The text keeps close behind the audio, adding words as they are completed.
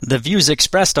The views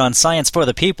expressed on Science for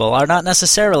the People are not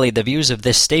necessarily the views of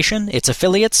this station, its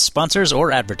affiliates, sponsors,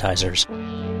 or advertisers.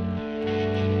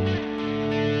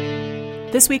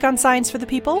 This week on Science for the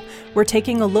People, we're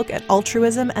taking a look at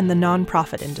altruism and the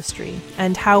nonprofit industry,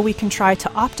 and how we can try to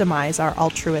optimize our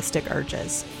altruistic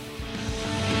urges.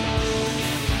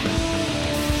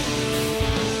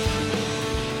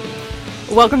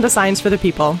 Welcome to Science for the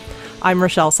People. I'm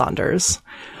Rochelle Saunders.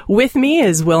 With me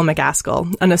is Will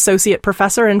MacAskill, an associate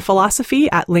professor in philosophy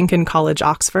at Lincoln College,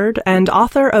 Oxford, and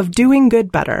author of Doing Good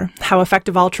Better: How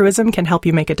Effective Altruism Can Help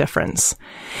You Make a Difference.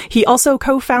 He also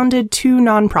co-founded two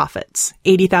nonprofits,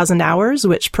 80,000 Hours,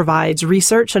 which provides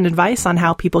research and advice on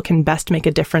how people can best make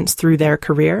a difference through their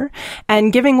career,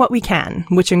 and Giving What We Can,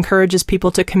 which encourages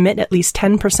people to commit at least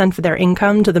 10% of their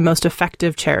income to the most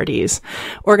effective charities,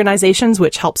 organizations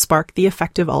which help spark the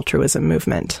effective altruism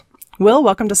movement. Will,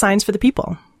 welcome to Science for the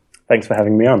People. Thanks for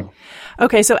having me on.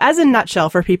 Okay, so as a nutshell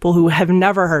for people who have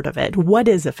never heard of it, what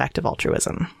is effective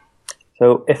altruism?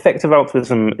 So effective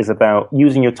altruism is about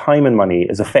using your time and money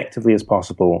as effectively as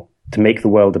possible to make the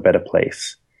world a better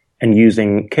place, and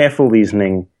using careful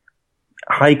reasoning,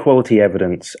 high quality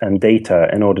evidence and data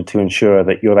in order to ensure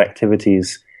that your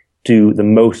activities do the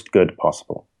most good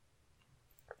possible.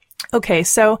 Okay,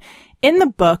 so in the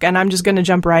book, and I'm just going to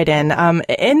jump right in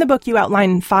the book you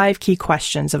outline 5 key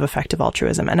questions of effective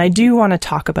altruism, and I do want to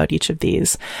talk about each of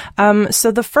these.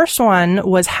 So the first one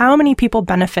was, how many people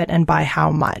benefit and by how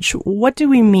much? What do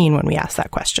we mean when we ask that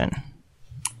question?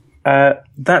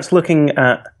 That's looking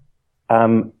at,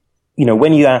 when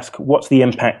you ask, what's the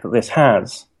impact that this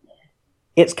has?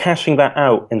 It's cashing that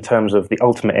out in terms of the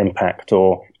ultimate impact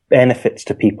or benefits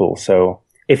to people. So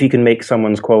if you can make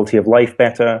someone's quality of life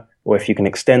better, or if you can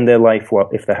extend their life,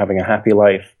 if they're having a happy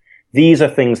life, these are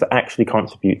things that actually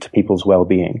contribute to people's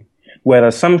well-being.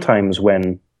 Whereas sometimes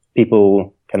when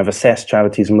people kind of assess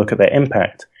charities and look at their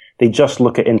impact, they just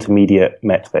look at intermediate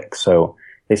metrics. So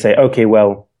they say, okay,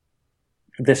 well,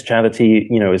 this charity,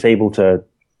 is able to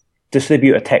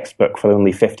distribute a textbook for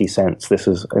only 50 cents. This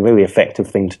is a really effective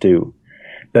thing to do.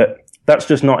 But that's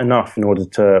just not enough in order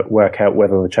to work out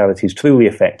whether the charity is truly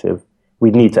effective.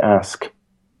 We'd need to ask,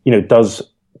 does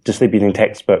distributing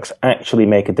textbooks actually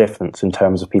make a difference in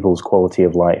terms of people's quality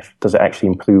of life? Does it actually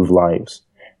improve lives?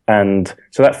 And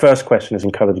so that first question is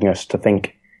encouraging us to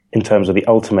think in terms of the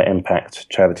ultimate impact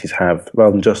charities have,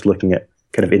 rather than just looking at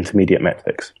kind of intermediate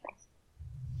metrics.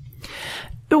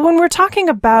 But when we're talking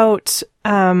about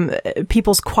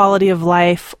people's quality of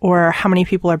life or how many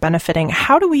people are benefiting,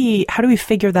 how do we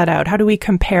figure that out? How do we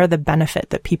compare the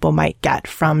benefit that people might get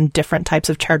from different types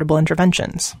of charitable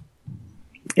interventions?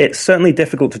 It's certainly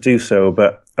difficult to do so,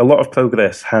 but a lot of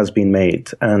progress has been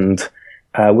made. And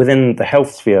within the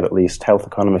health sphere, at least, health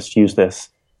economists use this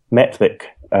metric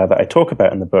that I talk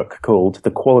about in the book called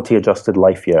the Quality Adjusted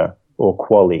Life Year, or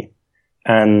QALY.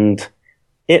 And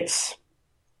it's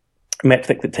a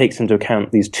metric that takes into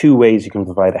account these 2 ways you can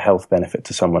provide a health benefit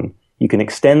to someone. You can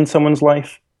extend someone's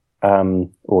life,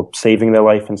 or saving their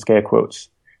life in scare quotes.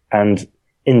 And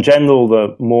in general,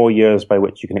 the more years by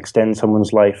which you can extend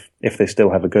someone's life, if they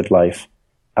still have a good life,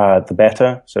 the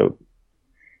better. So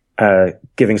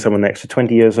giving someone an extra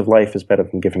 20 years of life is better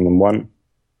than giving them 1.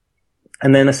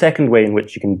 And then a second way in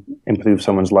which you can improve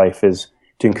someone's life is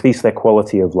to increase their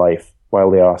quality of life while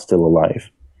they are still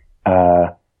alive.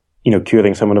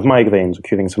 Curing someone of migraines or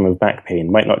curing someone of back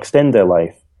pain might not extend their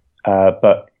life,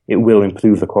 but it will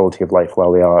improve the quality of life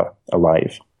while they are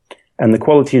alive. And the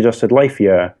Quality Adjusted Life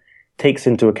Year takes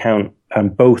into account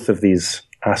both of these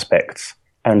aspects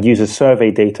and uses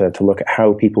survey data to look at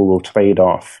how people will trade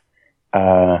off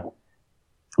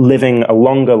living a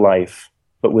longer life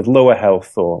but with lower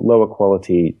health or lower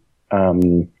quality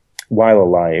while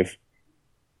alive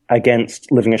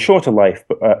against living a shorter life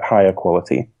but at higher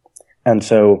quality. And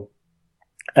so,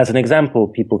 as an example,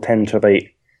 people tend to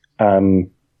rate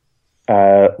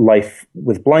life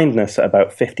with blindness at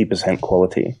about 50%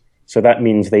 quality. So that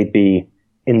means they'd be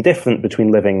indifferent between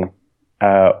living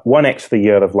 1 extra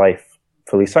year of life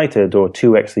fully sighted or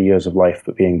 2 extra years of life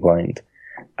but being blind.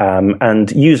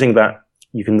 And using that,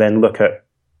 you can then look at,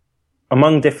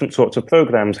 among different sorts of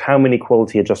programs, how many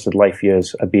quality adjusted life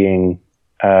years are being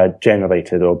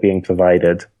generated or being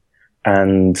provided.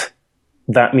 And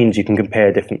that means you can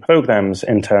compare different programs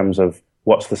in terms of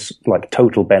what's the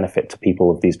total benefit to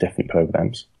people of these different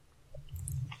programs.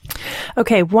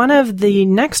 Okay, one of the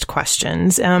next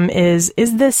questions is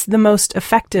this the most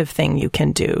effective thing you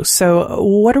can do? So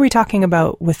what are we talking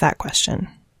about with that question?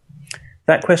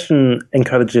 That question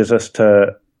encourages us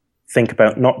to think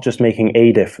about not just making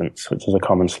a difference, which is a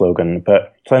common slogan,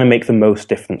 but trying to make the most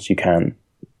difference you can.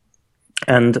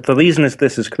 And the reason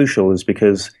this is crucial is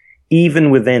because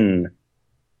even within,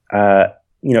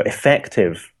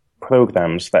 effective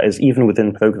programs, that is, even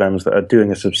within programs that are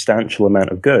doing a substantial amount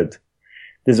of good,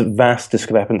 there's a vast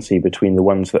discrepancy between the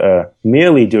ones that are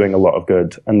merely doing a lot of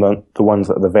good and the ones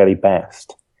that are the very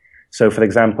best. So, for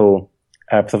example,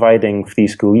 providing free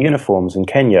school uniforms in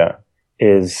Kenya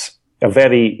is a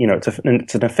very,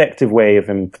 it's an effective way of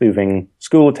improving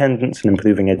school attendance and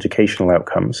improving educational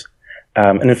outcomes.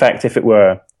 And in fact, if it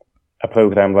were a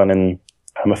program run in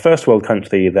a first world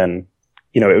country, then,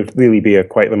 it would really be a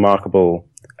quite remarkable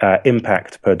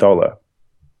impact per dollar.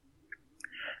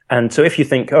 And so if you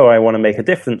think, I want to make a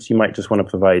difference, you might just want to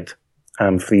provide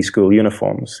free school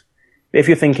uniforms. If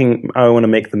you're thinking, I want to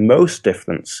make the most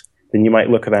difference, then you might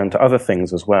look around to other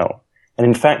things as well. And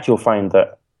in fact, you'll find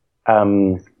that,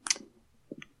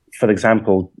 for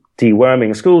example,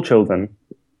 deworming school children,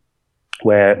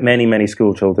 where many, many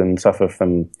school children suffer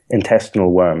from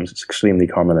intestinal worms, it's extremely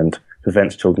common and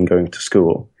prevents children going to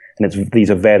school. And these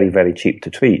are very, very cheap to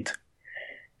treat.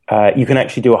 You can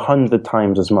actually do 100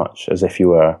 times as much as if you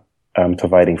were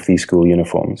providing free school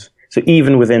uniforms. So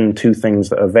even within two things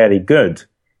that are very good,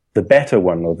 the better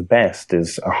one or the best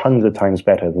is 100 times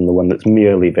better than the one that's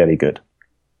merely very good.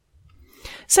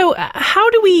 So how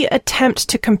do we attempt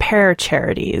to compare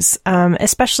charities,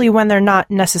 especially when they're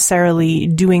not necessarily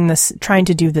trying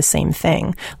to do the same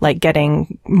thing, like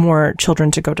getting more children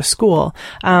to go to school?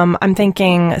 I'm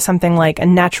thinking something like a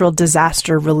natural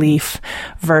disaster relief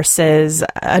versus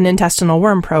an intestinal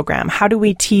worm program. How do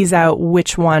we tease out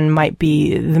which one might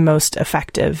be the most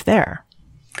effective there?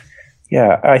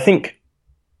 Yeah, I think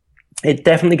it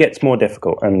definitely gets more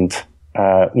difficult. And,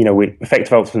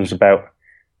 effective altruism is about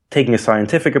taking a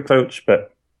scientific approach,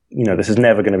 but, this is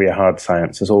never going to be a hard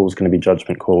science. There's always going to be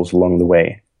judgment calls along the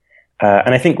way.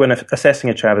 And I think when assessing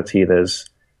a charity, there's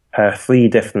three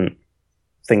different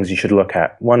things you should look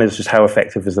at. One is just how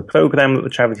effective is the program that the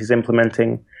charity is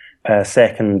implementing.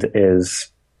 Second is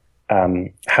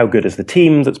how good is the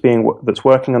team that's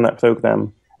working on that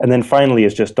program. And then finally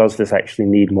is just, does this actually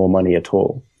need more money at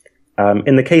all?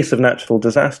 In the case of natural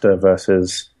disaster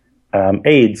versus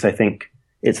AIDS, I think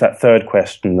it's that third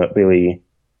question that really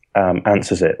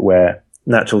answers it, where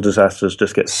natural disasters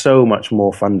just get so much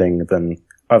more funding than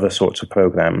other sorts of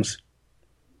programs,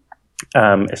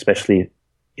 especially,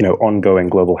 ongoing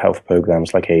global health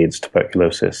programs like AIDS,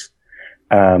 tuberculosis,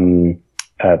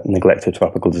 neglected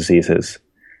tropical diseases,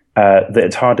 that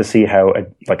it's hard to see how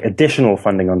additional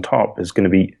funding on top is going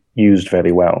to be used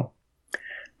very well.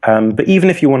 But even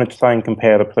if you want to try and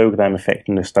compare the program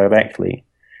effectiveness directly,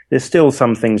 there's still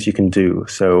some things you can do.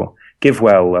 So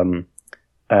GiveWell,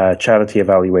 a charity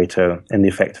evaluator in the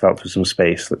effective altruism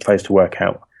space that tries to work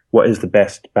out what is the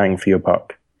best bang for your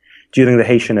buck. During the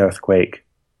Haitian earthquake,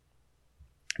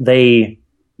 they,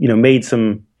 made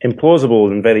some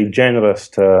implausible and very generous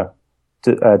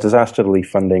disaster relief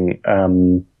funding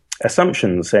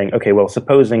assumptions, saying, okay, well,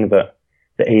 supposing that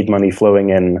the aid money flowing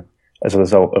in as a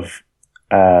result of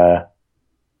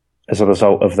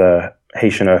the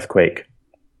Haitian earthquake,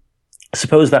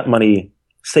 suppose that money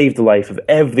saved the life of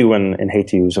everyone in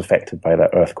Haiti who was affected by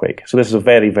that earthquake. So this is a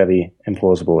very, very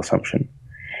implausible assumption.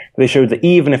 They showed that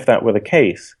even if that were the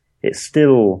case, it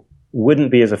still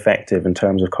wouldn't be as effective in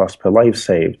terms of cost per life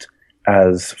saved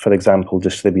as, for example,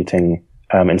 distributing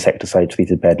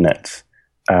insecticide-treated bed nets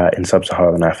in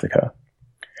sub-Saharan Africa.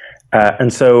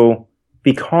 And so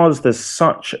because there's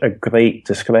such a great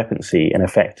discrepancy in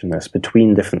effectiveness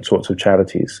between different sorts of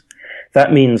charities,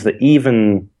 that means that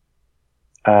even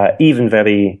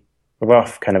very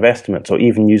rough kind of estimates, or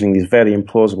even using these very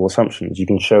implausible assumptions, you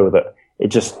can show that it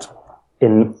just,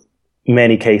 in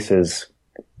many cases,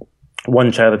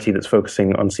 one charity that's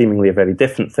focusing on seemingly a very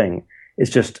different thing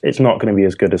it's not going to be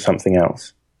as good as something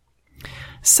else.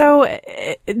 So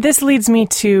this leads me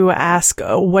to ask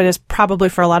what is probably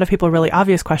for a lot of people a really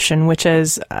obvious question, which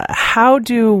is how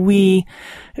do we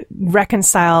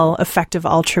reconcile effective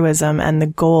altruism and the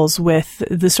goals with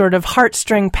the sort of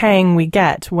heartstring pang we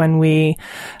get when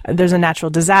there's a natural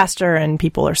disaster and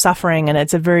people are suffering, and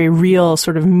it's a very real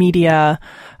sort of media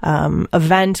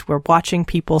event. We're watching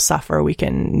people suffer.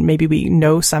 Maybe we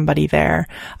know somebody there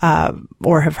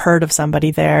or have heard of somebody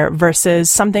there, versus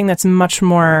something that's much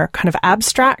more kind of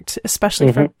abstract,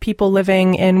 especially for people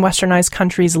living in westernized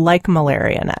countries like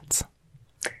malaria nets.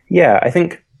 Yeah, I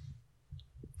think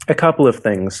a couple of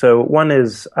things. So one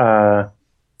is, I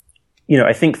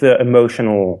think the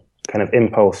emotional kind of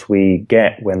impulse we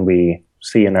get when we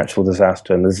see a natural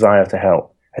disaster and the desire to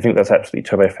help, I think that's absolutely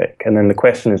terrific. And then the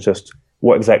question is just,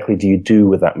 what exactly do you do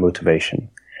with that motivation?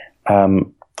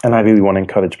 And I really want to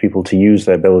encourage people to use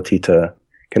their ability to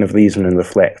kind of reason and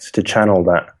reflect, to channel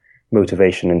that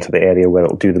motivation into the area where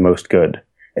it'll do the most good.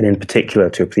 And in particular,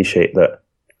 to appreciate that,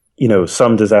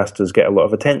 some disasters get a lot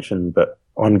of attention, but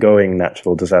ongoing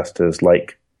natural disasters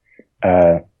like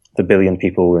the billion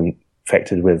people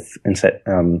infected with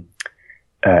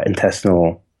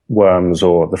intestinal worms,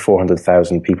 or the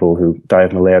 400,000 people who die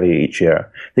of malaria each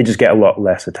year, they just get a lot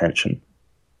less attention.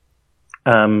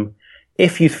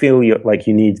 If you feel like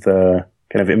you need the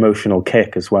kind of emotional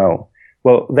kick as well,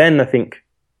 then I think,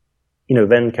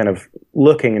 then kind of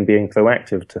looking and being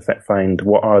proactive to find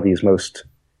what are these most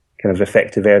kind of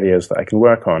effective areas that I can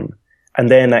work on, and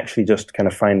then actually just kind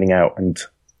of finding out and,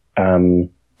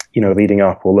 reading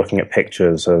up or looking at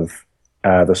pictures of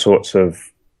the sorts of,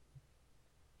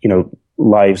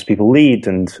 lives people lead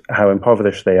and how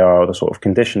impoverished they are, the sort of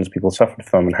conditions people suffered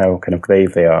from and how kind of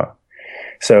grave they are.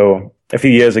 So a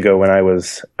few years ago, when I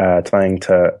was trying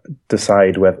to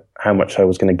decide how much I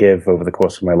was going to give over the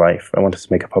course of my life, I wanted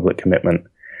to make a public commitment,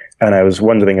 and I was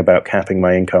wondering about capping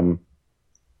my income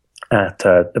at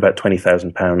about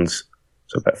 £20,000,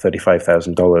 so about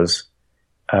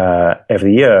 $35,000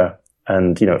 every year.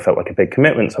 And, it felt like a big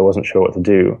commitment, so I wasn't sure what to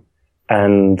do.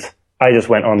 And I just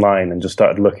went online and just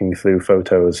started looking through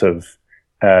photos of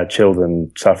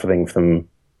children suffering from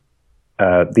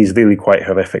these really quite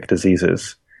horrific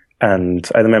diseases. And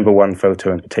I remember one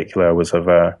photo in particular was of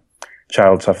a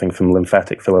child suffering from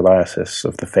lymphatic filariasis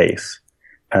of the face,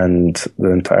 and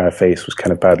the entire face was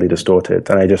kind of badly distorted.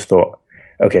 And I just thought,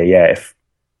 okay, yeah, if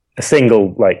a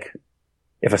single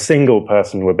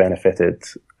person were benefited,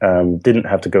 didn't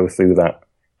have to go through that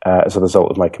as a result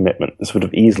of my commitment, this would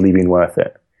have easily been worth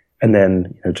it. And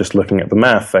then, just looking at the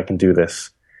math, I can do this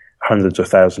hundreds or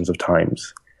thousands of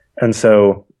times. And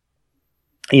so,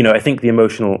 I think the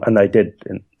emotional, and I did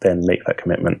then make that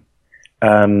commitment.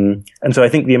 And so I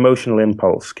think the emotional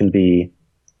impulse can be,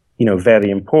 very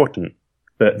important,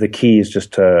 but the key is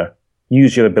just to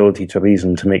use your ability to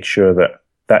reason to make sure that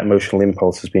that emotional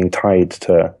impulse is being tied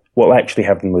to what will actually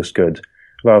have the most good,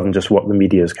 rather than just what the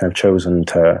media has kind of chosen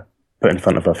to put in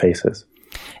front of our faces.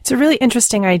 It's a really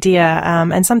interesting idea,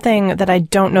 and something that I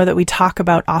don't know that we talk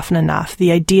about often enough.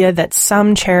 The idea that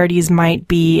some charities might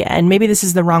be, and maybe this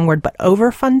is the wrong word, but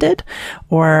overfunded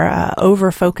or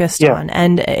over-focused on.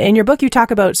 And in your book, you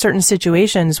talk about certain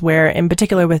situations where, in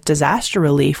particular with disaster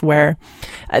relief, where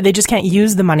they just can't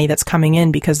use the money that's coming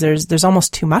in because there's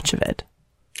almost too much of it.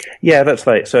 Yeah, that's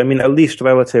right. So, at least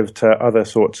relative to other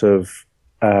sorts of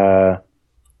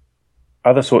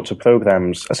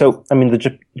programs. So,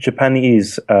 the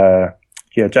Japanese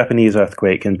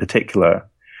earthquake in particular.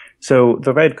 So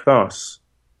the Red Cross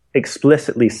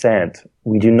explicitly said,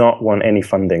 we do not want any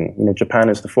funding. Japan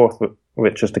is the fourth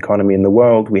richest economy in the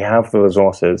world. We have the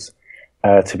resources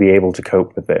to be able to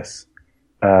cope with this.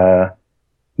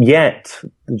 Yet,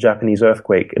 the Japanese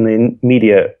earthquake, in the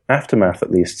immediate aftermath at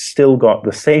least, still got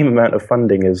the same amount of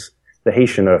funding as the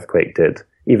Haitian earthquake did,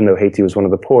 even though Haiti was one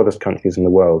of the poorest countries in the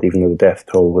world, even though the death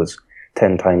toll was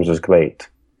 10 times as great.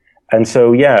 And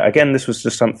so, again, this was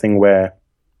just something where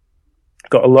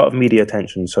got a lot of media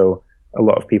attention, so a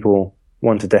lot of people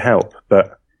wanted to help.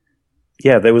 But,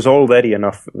 there was already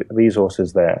enough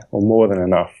resources there, or more than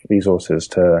enough resources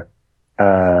to,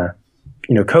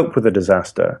 cope with the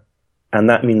disaster. And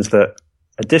that means that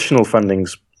additional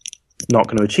funding's not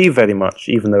going to achieve very much,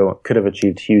 even though it could have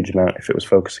achieved a huge amount if it was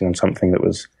focusing on something that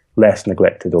was less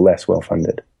neglected or less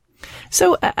well-funded.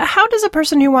 So how does a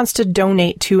person who wants to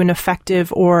donate to an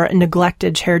effective or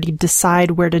neglected charity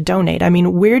decide where to donate?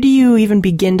 Where do you even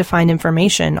begin to find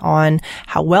information on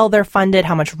how well they're funded,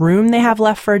 how much room they have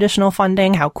left for additional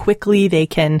funding, how quickly they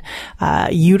can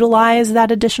utilize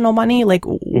that additional money?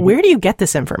 Where do you get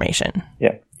this information?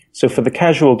 Yeah. So for the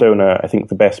casual donor, I think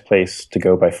the best place to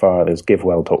go by far is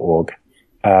givewell.org.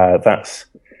 That's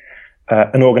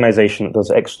an organization that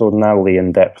does extraordinarily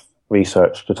in-depth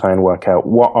research to try and work out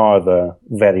what are the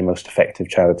very most effective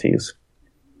charities.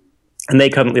 And they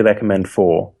currently recommend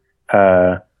 4.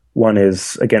 One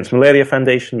is Against Malaria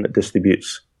Foundation that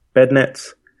distributes bed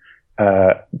nets,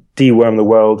 Deworm the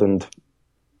World and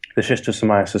the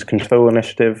Schistosomiasis Control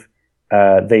Initiative.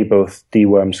 They both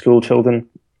deworm school children.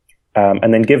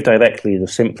 And then Give Directly that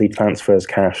simply transfers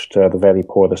cash to the very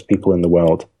poorest people in the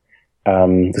world.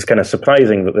 It's kind of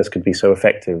surprising that this could be so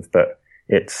effective, but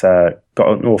it's got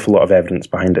an awful lot of evidence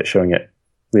behind it showing it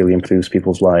really improves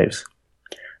people's lives.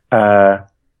 And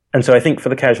so I think for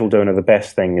the casual donor, the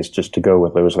best thing is just to go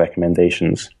with those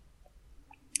recommendations.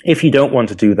 If you don't want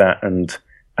to do that and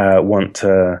want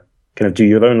to kind of do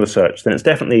your own research, then it's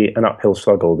definitely an uphill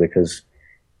struggle because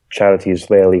charities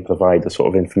rarely provide the sort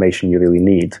of information you really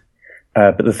need.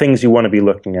 But the things you want to be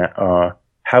looking at are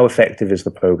how effective is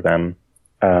the program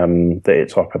that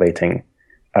it's operating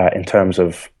in terms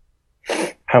of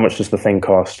how much does the thing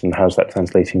cost and how's that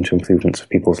translating to improvements of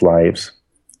people's lives?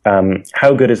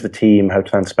 How good is the team? How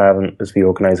transparent is the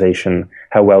organization?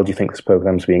 How well do you think this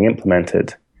program is being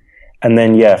implemented? And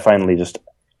then, finally, just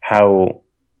how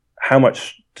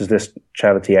much does this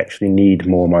charity actually need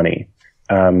more money?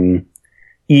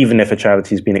 Even if a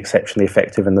charity has been exceptionally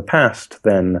effective in the past,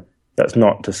 then that's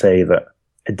not to say that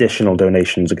additional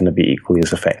donations are going to be equally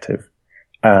as effective.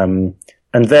 And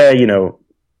there,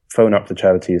 phone up the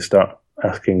charities, start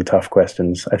asking tough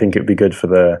questions. I think it would be good for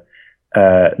the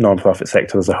non-profit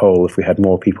sector as a whole if we had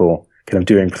more people kind of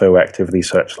doing proactive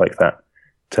research like that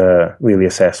to really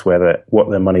assess what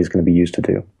their money is going to be used to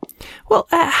do. Well,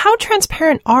 how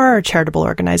transparent are charitable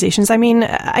organizations? I mean,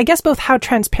 I guess both how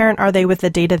transparent are they with the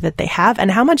data that they have, and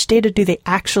how much data do they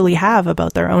actually have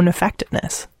about their own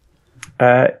effectiveness?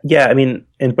 I mean,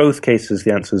 in both cases,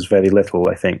 the answer is very little,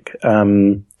 I think.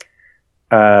 In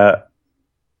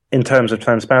terms of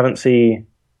transparency,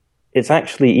 it's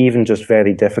actually even just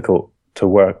very difficult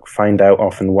to find out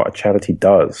often what a charity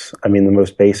does. I mean, the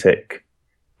most basic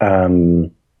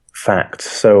facts.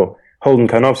 So Holden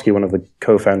Karnofsky, one of the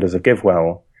co-founders of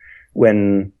GiveWell,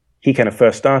 when he kind of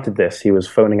first started this, he was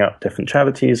phoning up different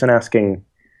charities and asking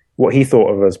what he thought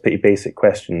of as pretty basic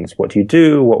questions. What do you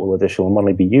do? What will additional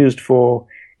money be used for?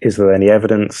 Is there any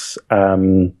evidence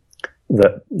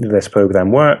that this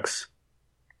program works?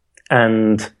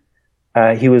 And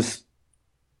he was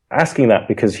asking that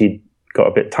because he got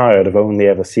a bit tired of only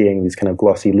ever seeing these kind of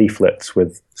glossy leaflets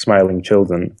with smiling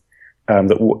children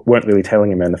that weren't really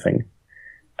telling him anything.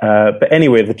 But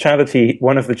anyway,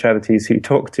 one of the charities he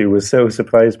talked to was so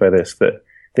surprised by this that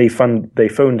they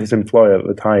phoned his employer at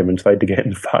the time and tried to get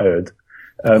him fired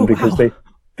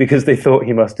because they thought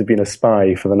he must have been a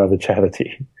spy for another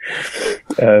charity.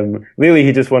 Really,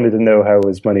 he just wanted to know how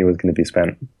his money was going to be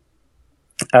spent.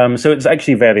 So it's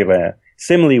actually very rare.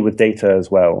 Similarly with data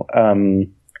as well.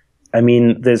 I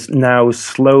mean, there's now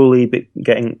slowly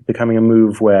becoming a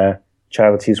move where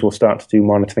charities will start to do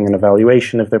monitoring and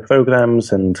evaluation of their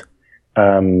programs and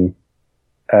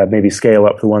maybe scale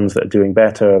up the ones that are doing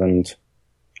better and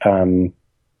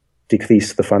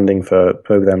decrease the funding for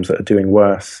programs that are doing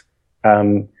worse.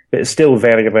 But it's still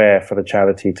very rare for the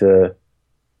charity to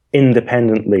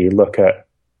independently look at,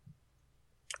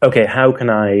 okay, how can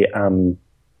I,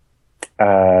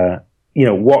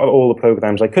 what are all the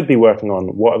programs I could be working on?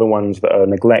 What are the ones that are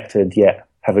neglected yet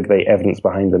have a great evidence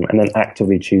behind them, and then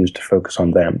actively choose to focus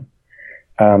on them?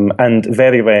 And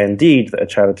very rare indeed that a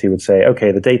charity would say,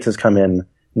 okay, the data's come in,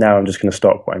 now I'm just going to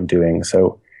stop what I'm doing.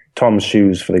 So Tom's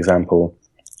Shoes, for example,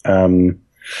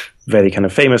 very kind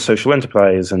of famous social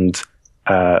enterprise, and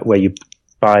where you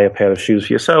buy a pair of shoes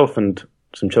for yourself and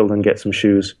some children get some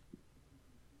shoes.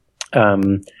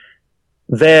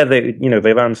 There,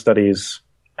 they run studies,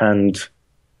 and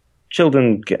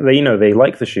children, they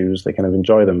like the shoes, they kind of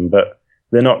enjoy them, but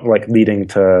they're not like leading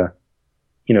to,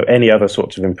 any other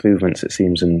sorts of improvements, it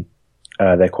seems, in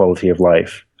their quality of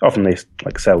life. Often they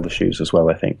like sell the shoes as well,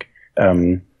 I think.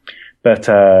 But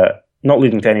not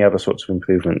leading to any other sorts of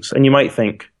improvements. And you might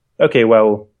think, okay,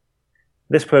 well,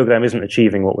 this program isn't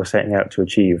achieving what we're setting out to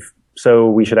achieve, so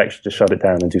we should actually just shut it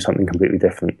down and do something completely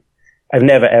different. I've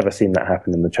never, ever seen that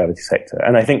happen in the charity sector.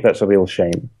 And I think that's a real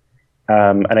shame.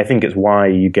 And I think it's why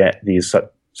you get these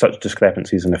such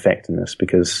discrepancies in effectiveness,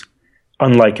 because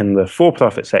unlike in the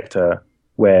for-profit sector,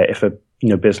 where if a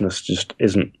business just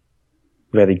isn't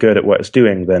very good at what it's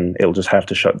doing, then it'll just have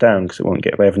to shut down because it won't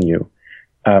get revenue.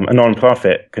 A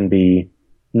non-profit can be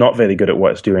not very good at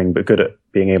what it's doing, but good at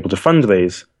being able to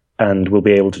fundraise, and will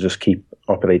be able to just keep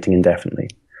operating indefinitely.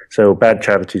 So bad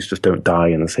charities just don't die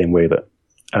in the same way that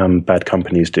bad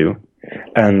companies do.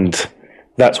 And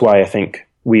that's why I think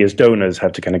we as donors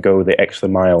have to kind of go the extra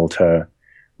mile to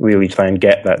really try and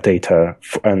get that data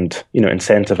and,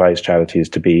 incentivize charities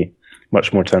to be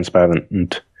much more transparent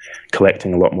and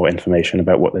collecting a lot more information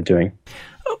about what they're doing.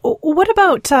 What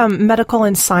about medical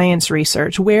and science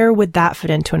research? Where would that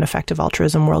fit into an effective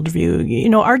altruism worldview?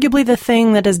 Arguably the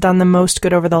thing that has done the most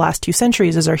good over the last 2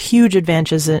 centuries is our huge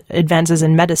advances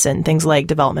in medicine, things like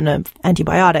development of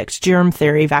antibiotics, germ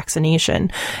theory,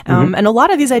 vaccination. And a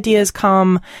lot of these ideas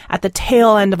come at the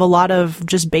tail end of a lot of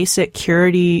just basic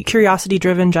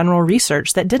curiosity-driven general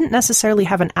research that didn't necessarily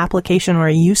have an application or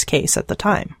a use case at the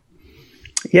time.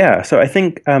 Yeah, so I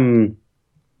think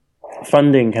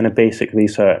funding kind of basic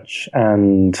research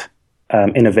and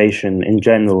innovation in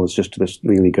general is just this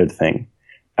really good thing.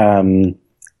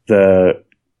 The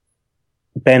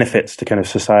benefits to kind of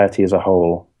society as a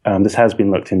whole, this has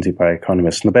been looked into by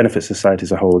economists, and the benefits to society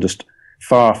as a whole are just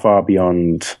far, far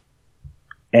beyond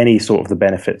any sort of the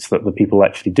benefits that the people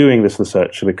actually doing this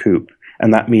research recoup.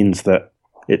 And that means that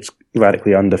it's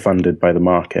radically underfunded by the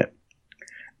market.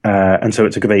 And so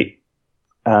it's a great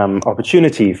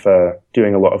opportunity for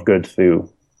doing a lot of good through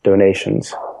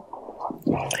donations.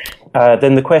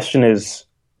 Then the question is,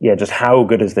 just how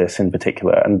good is this in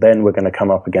particular? And then we're going to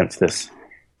come up against this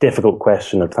difficult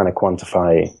question of trying to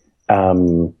quantify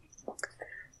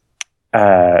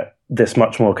this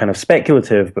much more kind of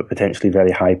speculative but potentially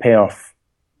very high payoff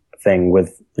thing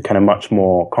with the kind of much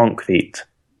more concrete,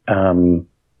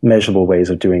 measurable ways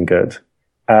of doing good.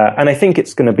 And I think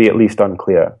it's going to be at least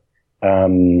unclear.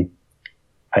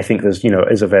 I think there's,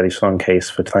 is a very strong case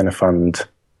for trying to fund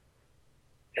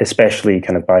especially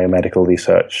kind of biomedical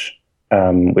research,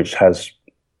 which has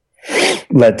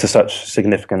led to such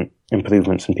significant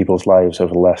improvements in people's lives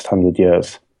over the last 100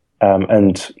 years,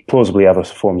 and plausibly other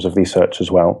forms of research as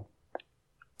well.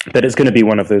 But it's going to be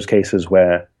one of those cases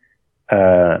where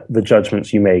the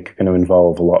judgments you make are going to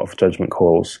involve a lot of judgment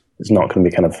calls. It's not going to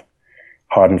be kind of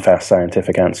hard and fast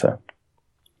scientific answer.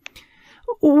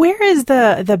 Where is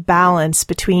the balance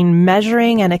between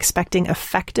measuring and expecting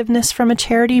effectiveness from a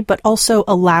charity, but also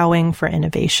allowing for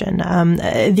innovation?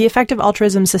 The effective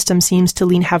altruism system seems to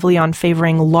lean heavily on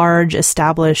favoring large,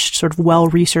 established, sort of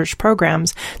well-researched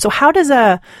programs. So how does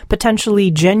a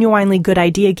potentially genuinely good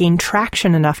idea gain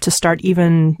traction enough to start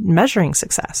even measuring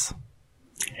success?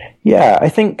 Yeah, I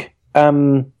think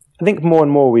more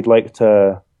and more we'd like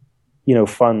to,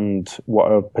 fund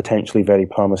what are potentially very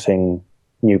promising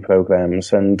new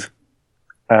programs, and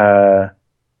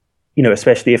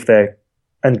especially if they're,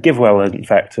 and GiveWell in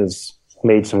fact has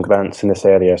made some grants in this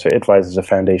area. So it advises a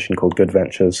foundation called Good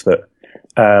Ventures that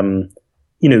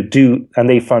do, and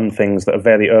they fund things that are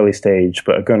very early stage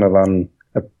but are going to run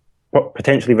a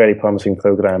potentially very promising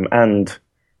program and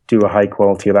do a high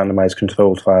quality randomized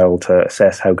control trial to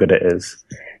assess how good it is,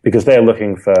 because they're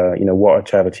looking for what are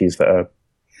charities that are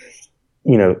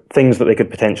things that they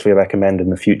could potentially recommend in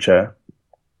the future.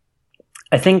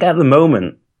 I think at the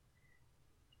moment,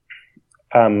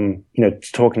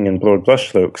 talking in broad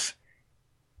brushstrokes,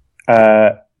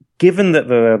 given that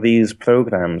there are these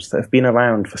programs that have been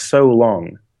around for so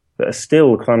long that are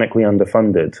still chronically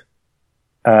underfunded,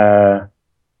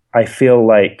 I feel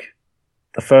like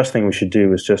the first thing we should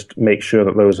do is just make sure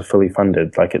that those are fully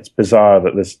funded. Like, it's bizarre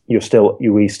that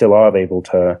we still are able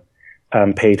to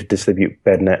pay to distribute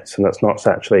bed nets and that's not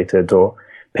saturated, or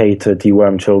pay to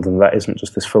deworm children. That isn't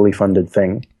just this fully funded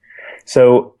thing.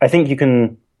 So I think you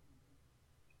can,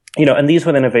 and these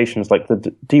were innovations like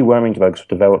the deworming drugs were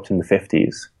developed in the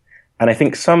 50s. And I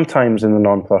think sometimes in the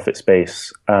nonprofit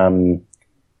space,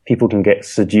 people can get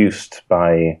seduced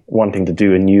by wanting to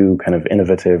do a new kind of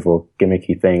innovative or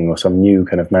gimmicky thing or some new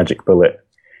kind of magic bullet.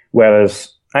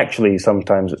 Whereas actually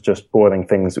sometimes it's just boring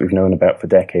things that we've known about for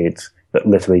decades that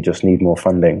literally just need more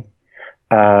funding.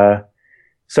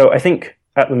 So I think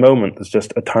at the moment there's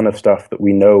just a ton of stuff that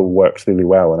we know works really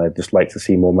well, and I'd just like to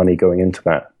see more money going into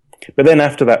that. But then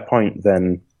after that point,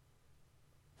 then,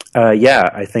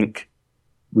 I think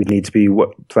we'd need to be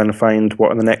trying to find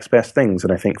what are the next best things.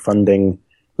 And I think funding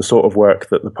the sort of work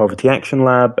that the Poverty Action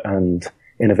Lab and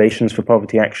Innovations for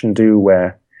Poverty Action do,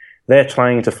 where they're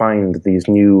trying to find these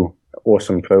new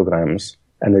awesome programs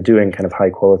and they're doing kind of high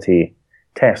quality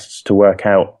tests to work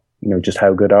out, just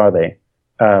how good are they.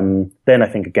 Then I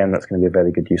think, again, that's going to be a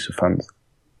very good use of funds.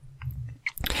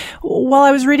 While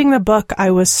I was reading the book,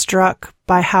 I was struck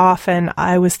by how often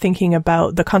I was thinking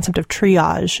about the concept of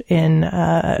triage in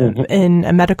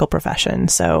a medical profession.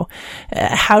 So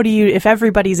how do you, if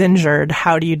everybody's injured,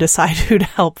 how do you decide who to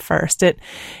help first?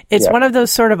 It's one of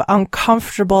those sort of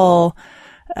uncomfortable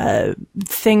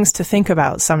things to think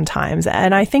about sometimes.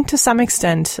 And I think to some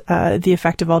extent, the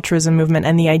effective altruism movement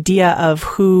and the idea of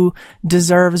who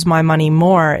deserves my money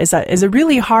more is a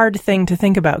really hard thing to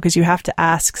think about, because you have to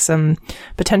ask some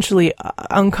potentially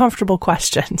uncomfortable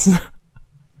questions.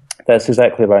 That's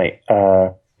exactly right.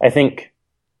 I think,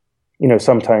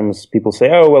 sometimes people say,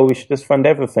 oh, well, we should just fund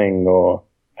everything, or,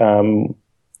 oh,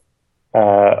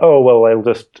 well, I'll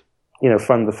just,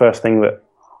 fund the first thing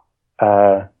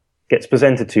that, gets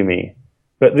presented to me.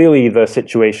 But really the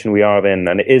situation we are in,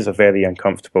 and it is it's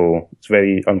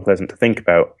very unpleasant to think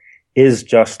about, is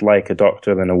just like a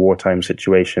doctor in a wartime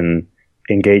situation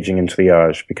engaging in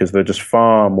triage, because there are just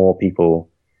far more people,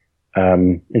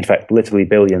 in fact, literally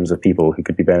billions of people who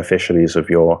could be beneficiaries of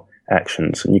your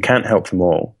actions, and you can't help them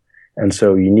all. And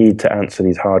so you need to answer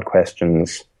these hard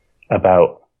questions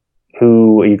about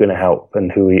who are you going to help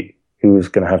and who's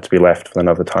going to have to be left for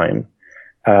another time.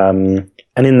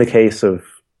 And in the case of,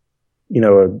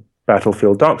 a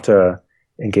battlefield doctor,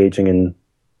 engaging in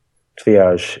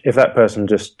triage, if that person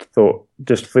just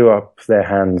threw up their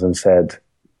hands and said,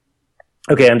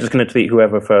 okay, I'm just going to treat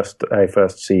whoever I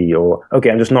first see, or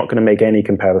okay, I'm just not going to make any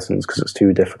comparisons because it's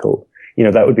too difficult,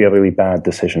 that would be a really bad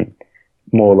decision.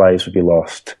 More lives would be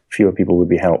lost, fewer people would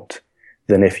be helped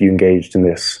than if you engaged in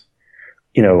this,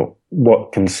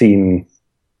 what can seem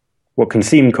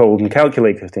cold and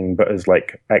calculating, but is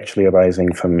like actually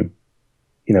arising from,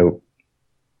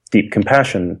 deep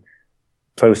compassion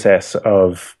process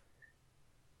of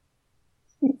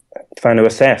trying to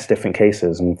assess different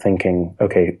cases and thinking,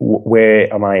 okay,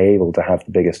 where am I able to have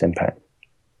the biggest impact?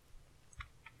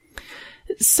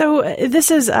 So this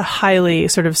is a highly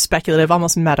sort of speculative,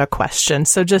 almost meta question.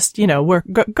 So just,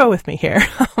 go with me here.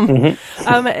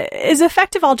 Is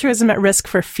effective altruism at risk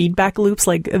for feedback loops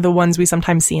like the ones we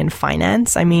sometimes see in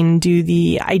finance? I mean, do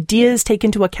the ideas take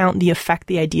into account the effect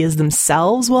the ideas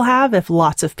themselves will have if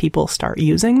lots of people start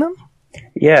using them?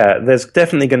 Yeah, there's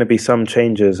definitely going to be some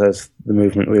changes as the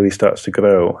movement really starts to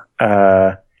grow,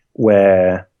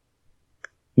 where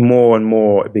more and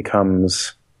more it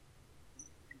becomes,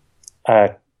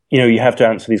 you have to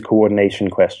answer these coordination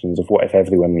questions of what if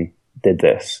everyone did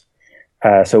this.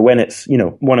 So when it's,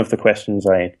 one of the questions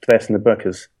I address in the book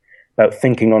is about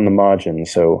thinking on the margin.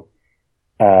 So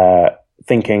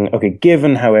thinking, okay,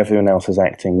 given how everyone else is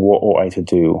acting, what ought I to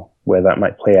do? Where that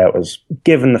might play out as,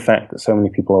 given the fact that so many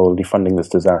people are already funding this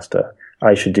disaster,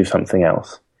 I should do something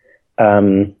else.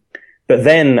 But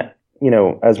then,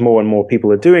 as more and more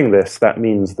people are doing this, that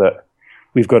means that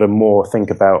we've got to more think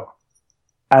about,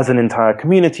 as an entire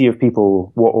community of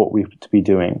people, what ought we to be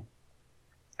doing?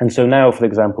 And so now, for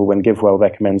example, when GiveWell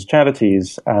recommends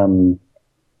charities,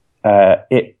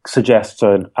 it suggests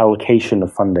an allocation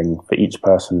of funding for each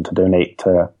person to donate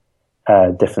to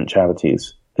different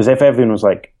charities. Because if everyone was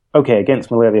like, okay,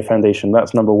 Against Malaria Foundation,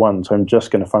 that's number one, so I'm just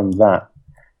going to fund that,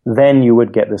 then you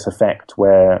would get this effect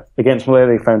where Against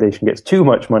Malaria Foundation gets too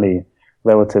much money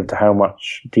relative to how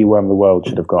much Deworm the World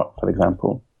should have got, for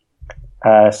example.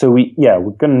 So we're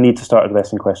going to need to start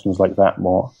addressing questions like that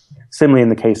more. Similarly, in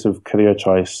the case of career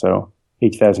choice, so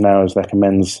 80,000 Hours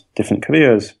recommends different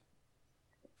careers.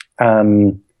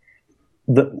 Once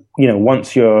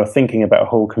you're thinking about a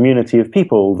whole community of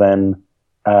people, then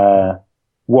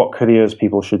what careers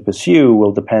people should pursue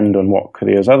will depend on what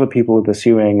careers other people are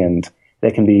pursuing, and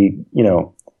there can be,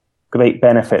 great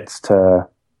benefits to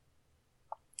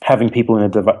having people in a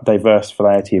diverse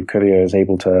variety of careers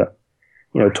able to,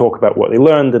 talk about what they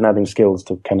learned and adding skills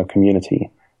to kind of community.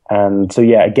 And so,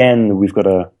 again,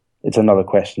 it's another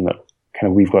question that kind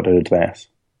of we've got to address.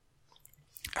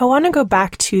 I want to go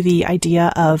back to the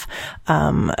idea of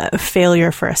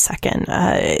failure for a second.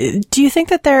 Do you think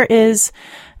that there is,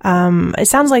 it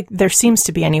sounds like there seems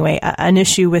to be anyway, an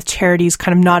issue with charities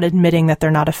kind of not admitting that they're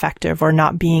not effective or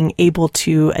not being able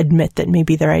to admit that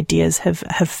maybe their ideas have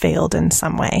failed in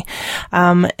some way.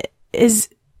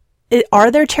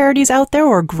 Are there charities out there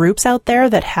or groups out there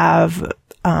that have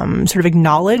sort of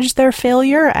acknowledged their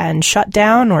failure and shut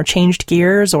down or changed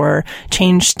gears or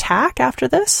changed tack after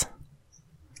this?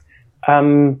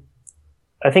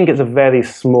 I think it's a very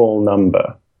small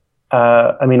number.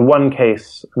 One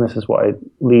case, and this is what I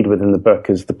lead with in the book,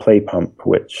 is the play pump,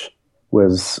 which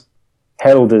was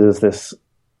heralded as this,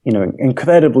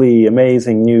 incredibly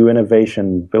amazing new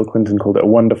innovation. Bill Clinton called it a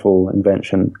wonderful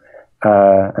invention,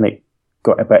 and it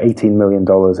got about $18 million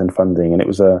in funding, and it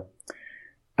was a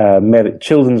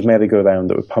children's merry-go-round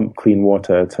that would pump clean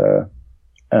water to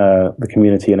the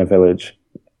community in a village.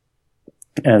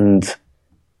 And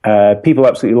people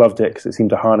absolutely loved it because it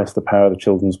seemed to harness the power of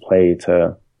children's play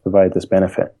to provide this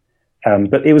benefit.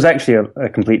 But it was actually a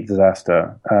complete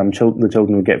disaster. The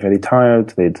children would get very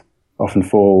tired. They'd often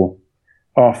fall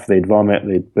off. They'd vomit.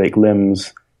 They'd break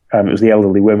limbs. It was the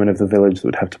elderly women of the village that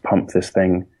would have to pump this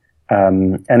thing.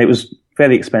 And it was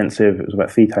very expensive. It was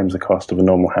about 3 times the cost of a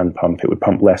normal hand pump. It would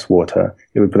pump less water.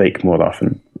 It would break more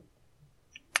often.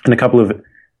 And a couple of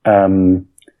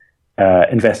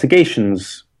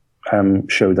investigations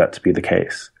showed that to be the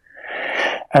case.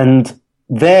 And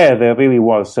there really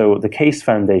was. So the Case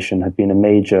Foundation had been a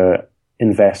major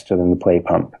investor in the play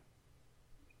pump.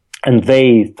 And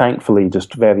they thankfully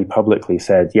just very publicly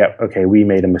said, yep, okay, we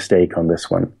made a mistake on this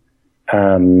one.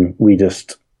 We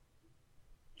just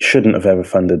shouldn't have ever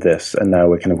funded this, and now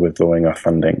we're kind of withdrawing our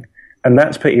funding. And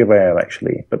that's pretty rare,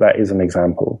 actually, but that is an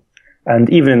example. And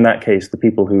even in that case, the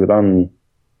people who run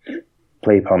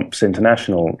Play Pumps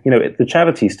International, the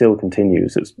charity still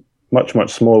continues. It's much,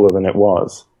 much smaller than it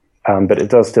was, but it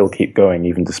does still keep going,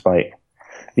 even despite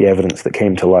the evidence that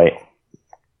came to light.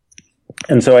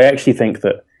 And so I actually think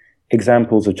that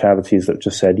examples of charities that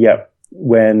just said, yep,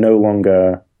 we're no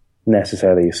longer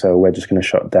necessary, so we're just going to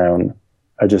shut down,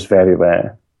 are just very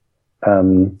rare.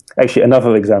 Actually,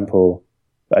 another example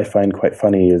that I find quite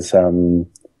funny is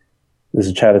there's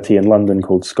a charity in London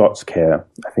called Scots Care,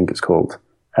 I think it's called,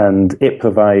 and it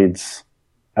provides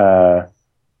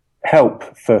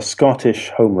help for Scottish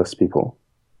homeless people,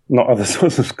 not other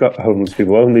sorts of homeless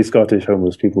people, only Scottish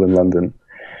homeless people in London.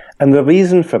 And the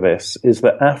reason for this is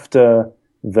that after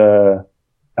the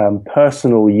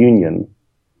personal union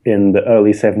in the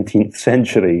early 17th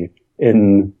century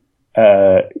in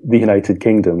the United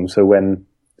Kingdom, so when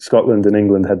Scotland and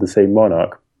England had the same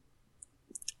monarch,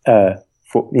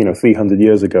 300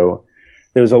 years ago,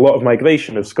 there was a lot of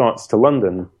migration of Scots to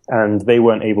London, and they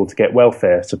weren't able to get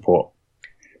welfare support.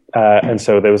 And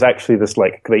so there was actually this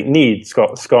great need.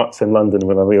 Scots in London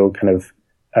were a real kind of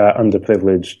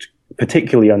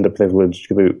particularly underprivileged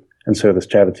group, and so this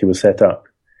charity was set up.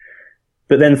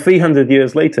 But then 300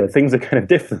 years later, things are kind of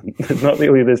different. There's not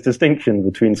really this distinction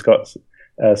between Scottish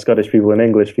people and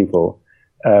English people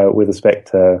with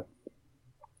respect to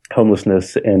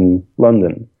homelessness in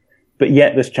London. But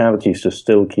yet this charity just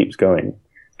still keeps going.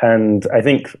 And I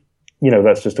think,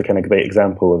 that's just a kind of great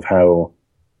example of how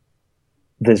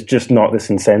there's just not this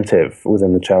incentive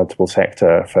within the charitable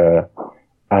sector for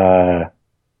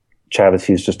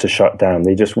charities just to shut down.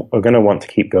 They just are going to want to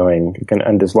keep going.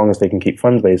 And as long as they can keep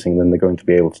fundraising, then they're going to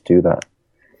be able to do that.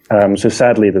 So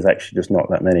sadly, there's actually just not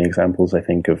that many examples, I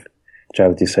think, of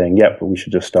charities saying, yep, but we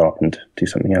should just stop and do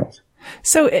something else.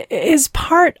 So is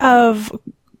part of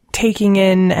taking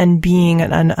in and being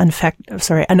an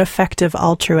effective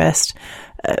altruist,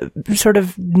 sort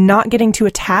of not getting too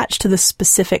attached to the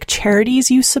specific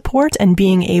charities you support and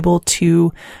being able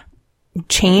to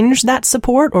change that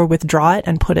support or withdraw it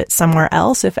and put it somewhere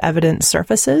else if evidence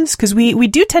surfaces? Because we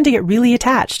do tend to get really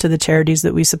attached to the charities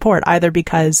that we support, either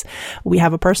because we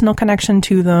have a personal connection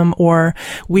to them or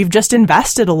we've just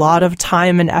invested a lot of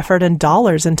time and effort and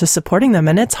dollars into supporting them.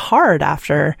 And it's hard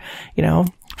after,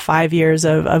 5 years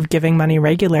of giving money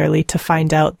regularly to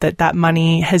find out that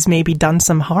money has maybe done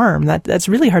some harm. That's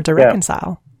really hard to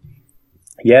reconcile.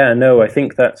 Yeah, no, I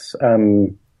think that's,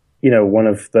 one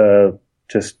of the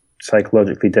just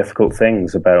psychologically difficult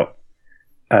things about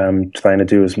trying to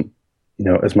do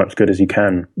as much good as you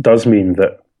can. Does mean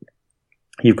that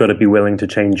you've got to be willing to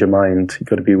change your mind. You've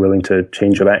got to be willing to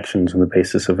change your actions on the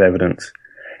basis of evidence.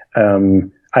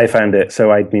 I found it,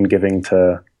 so I'd been giving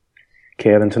to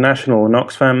Care International and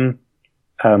Oxfam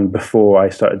before I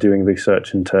started doing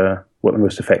research into what the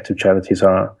most effective charities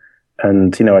are.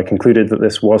 And, I concluded that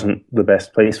this wasn't the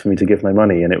best place for me to give my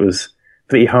money. And it was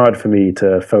pretty hard for me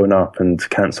to phone up and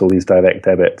cancel these direct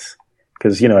debits.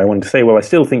 Because, I wanted to say, well, I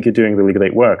still think you're doing really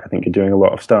great work. I think you're doing a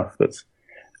lot of stuff that's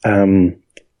going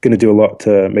to do a lot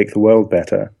to make the world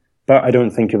better. But I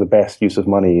don't think you're the best use of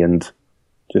money. And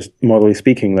just morally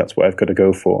speaking, that's what I've got to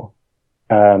go for.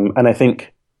 And I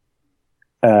think,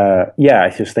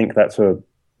 I just think that's a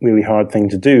really hard thing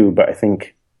to do. But I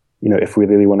think, if we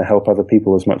really want to help other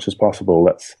people as much as possible,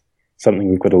 that's something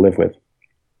we've got to live with.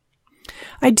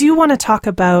 I do want to talk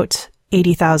about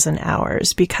 80,000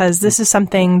 hours, because this is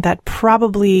something that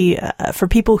probably, for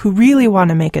people who really want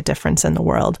to make a difference in the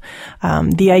world,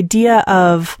 the idea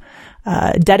of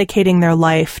dedicating their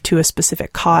life to a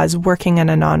specific cause, working in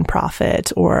a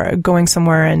nonprofit or going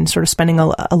somewhere and sort of spending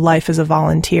a life as a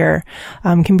volunteer,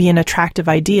 can be an attractive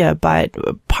idea. But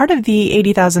part of the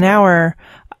 80,000 hour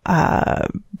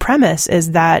premise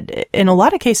is that in a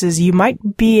lot of cases, you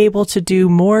might be able to do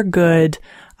more good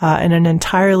in an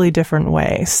entirely different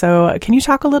way. So can you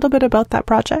talk a little bit about that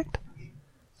project?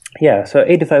 Yeah, so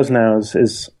 80,000 hours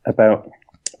is about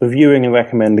reviewing and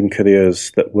recommending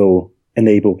careers that will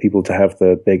enable people to have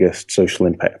the biggest social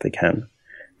impact they can.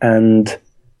 And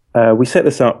we set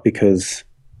this up because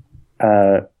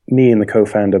me and the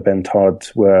co-founder, Ben Todd,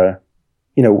 were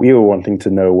wanting to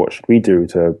know what should we do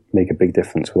to make a big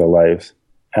difference with our lives.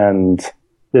 And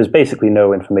there's basically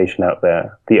no information out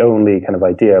there. The only kind of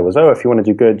idea was, if you want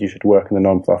to do good, you should work in the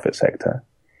nonprofit sector.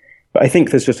 But I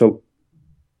think there's just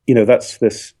that's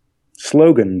this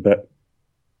slogan, but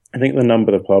I think there are a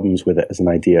number of problems with it as an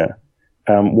idea.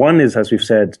 One is, as we've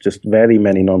said, just very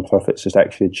many nonprofits just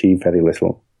actually achieve very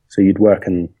little. So you'd work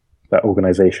in that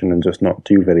organization and just not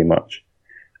do very much.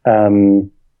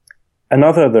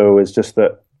 Another, though, is just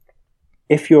that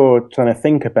if you're trying to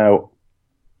think about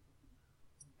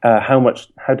how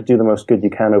to do the most good you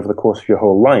can over the course of your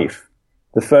whole life,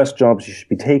 the first jobs you should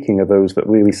be taking are those that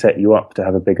really set you up to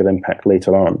have a bigger impact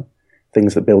later on.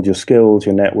 Things that build your skills,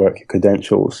 your network, your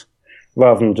credentials,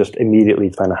 rather than just immediately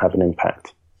trying to have an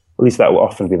impact. At least that will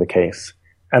often be the case.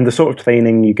 And the sort of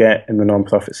training you get in the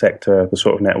nonprofit sector, the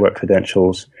sort of network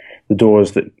credentials, the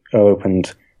doors that are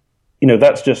opened,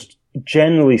 that's just,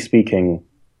 generally speaking,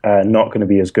 not going to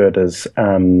be as good as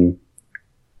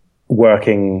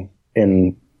working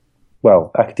in,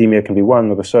 academia can be one,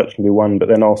 the research can be one, but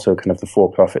then also kind of the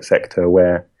for-profit sector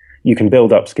where you can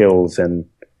build up skills in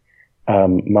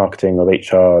marketing or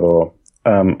HR or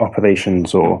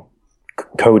operations or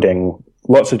coding,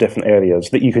 lots of different areas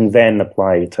that you can then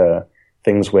apply to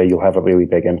things where you'll have a really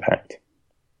big impact.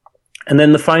 And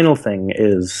then the final thing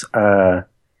is that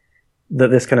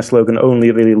this kind of slogan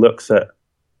only really looks at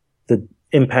the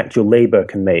impact your labor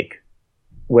can make,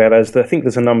 whereas I think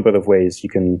there's a number of ways you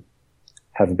can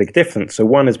have a big difference. So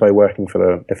one is by working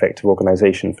for an effective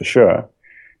organization, for sure.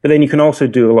 But then you can also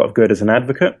do a lot of good as an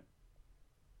advocate.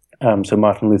 So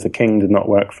Martin Luther King did not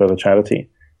work for the charity,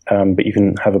 but you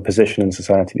can have a position in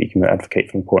society that you can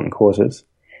advocate for important causes.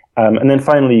 And then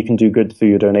finally, you can do good through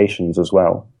your donations as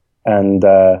well. And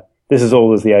this is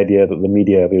always the idea that the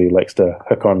media really likes to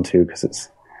hook onto because it's,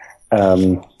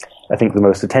 I think, the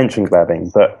most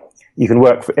attention-grabbing. But you can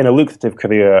work in a lucrative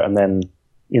career and then,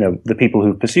 the people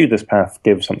who pursue this path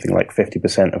give something like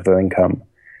 50% of their income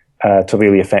to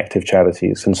really effective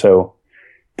charities. And so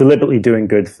deliberately doing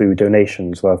good through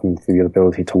donations rather than through your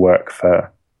ability to work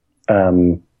for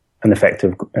an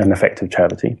effective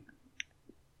charity.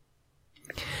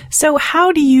 So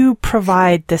how do you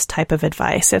provide this type of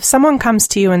advice? If someone comes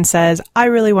to you and says, I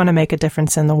really want to make a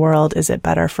difference in the world, is it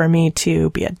better for me to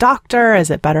be a doctor? Is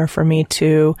it better for me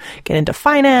to get into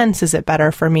finance? Is it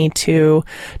better for me to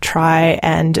try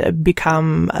and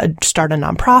start a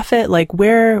nonprofit? Like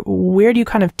where do you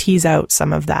kind of tease out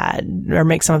some of that or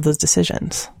make some of those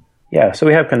decisions? Yeah, so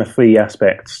we have kind of three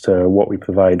aspects to what we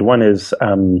provide. One is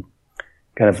kind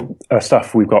of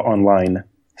stuff we've got online.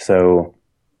 So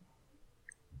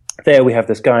there we have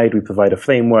this guide, we provide a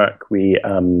framework,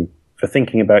 for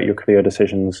thinking about your career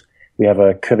decisions. We have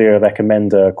a career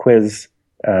recommender quiz,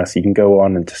 so you can go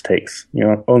on and just takes,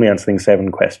 only answering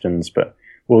 7 questions, but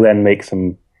we'll then make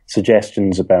some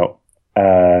suggestions about,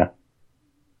 very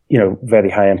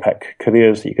high impact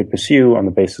careers that you could pursue on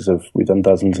the basis of, we've done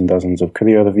dozens and dozens of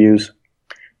career reviews.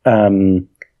 Then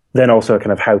also a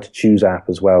kind of how to choose app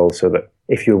as well, so that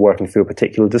if you're working through a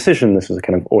particular decision, this is a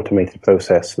kind of automated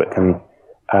process that can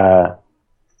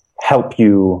help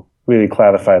you really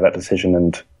clarify that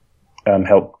decision and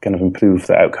help kind of improve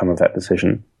the outcome of that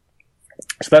decision.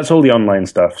 So that's all the online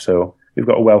stuff. So we've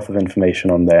got a wealth of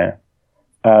information on there.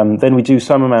 Then we do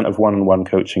some amount of one-on-one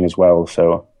coaching as well.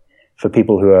 So for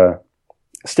people who are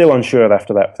still unsure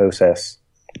after that process,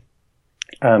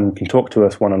 can talk to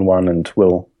us one-on-one and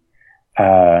we'll,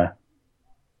 again,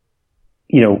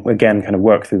 kind of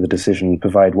work through the decision,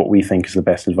 provide what we think is the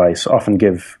best advice, often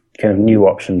give kind of new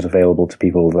options available to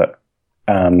people that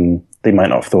they might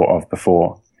not have thought of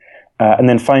before. And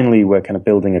then finally, we're kind of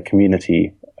building a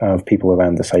community of people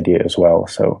around this idea as well.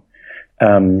 So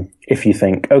if you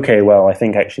think, okay, well, I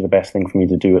think actually the best thing for me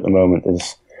to do at the moment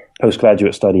is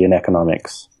postgraduate study in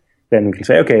economics, then we can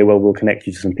say, okay, well, we'll connect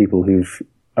you to some people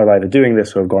are either doing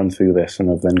this or have gone through this and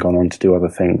have then gone on to do other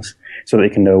things so that they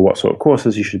can know what sort of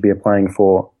courses you should be applying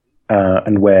for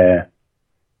and where,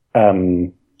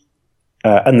 and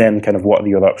then kind of what are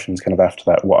your options kind of after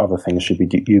that, what other things should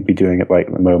you be doing at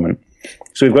the moment.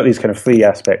 So we've got these kind of 3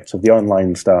 aspects of the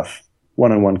online stuff,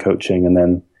 one-on-one coaching, and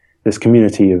then this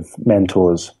community of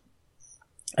mentors.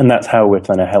 And that's how we're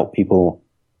trying to help people.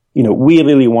 We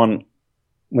really want,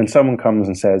 when someone comes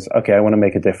and says, okay, I want to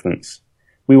make a difference,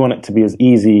 we want it to be as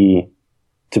easy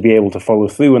to be able to follow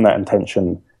through in that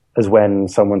intention as when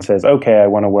someone says, okay, I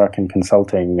want to work in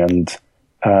consulting, and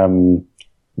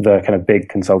the kind of big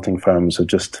consulting firms have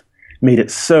just made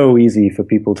it so easy for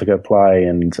people to apply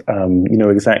and you know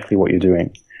exactly what you're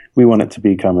doing. We want it to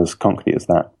become as concrete as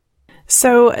that.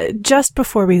 So just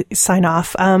before we sign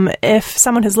off, if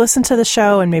someone has listened to the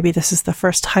show and maybe this is the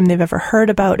first time they've ever heard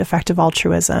about effective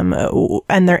altruism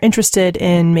and they're interested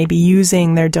in maybe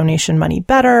using their donation money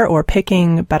better or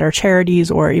picking better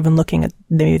charities or even looking at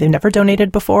maybe they've never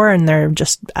donated before and they're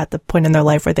just at the point in their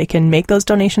life where they can make those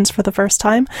donations for the first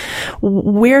time,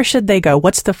 where should they go?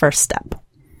 What's the first step?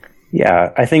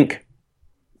 Yeah, I think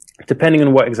depending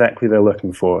on what exactly they're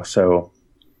looking for. So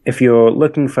if you're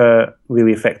looking for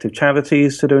really effective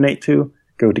charities to donate to,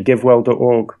 go to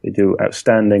givewell.org. They do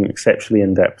outstanding, exceptionally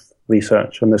in-depth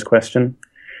research on this question.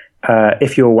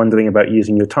 If you're wondering about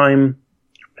using your time,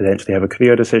 potentially have a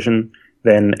career decision,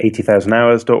 then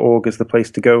 80,000hours.org is the place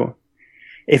to go.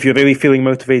 If you're really feeling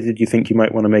motivated, you think you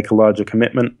might want to make a larger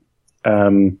commitment,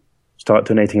 start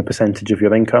donating a percentage of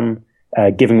your income,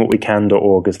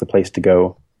 givingwhatwecan.org is the place to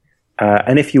go.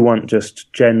 And if you want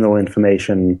just general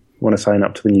information, want to sign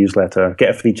up to the newsletter,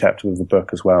 get a free chapter of the book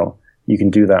as well, you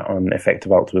can do that on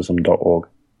effectivealtruism.org.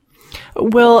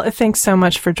 Will, thanks so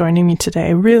much for joining me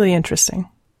today. Really interesting.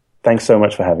 Thanks so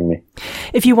much for having me.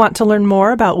 If you want to learn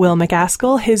more about Will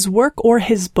MacAskill, his work, or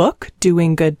his book,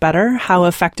 Doing Good Better, How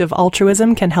Effective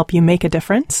Altruism Can Help You Make a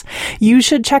Difference, you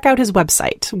should check out his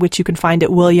website, which you can find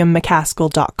at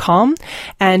williammaccaskill.com.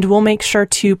 And we'll make sure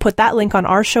to put that link on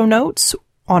our show notes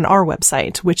on our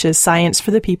website, which is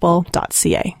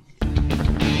scienceforthepeople.ca.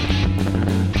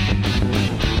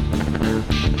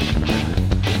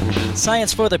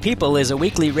 Science for the People is a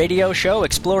weekly radio show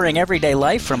exploring everyday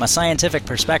life from a scientific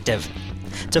perspective.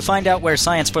 To find out where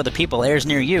Science for the People airs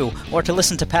near you, or to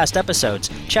listen to past episodes,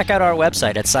 check out our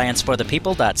website at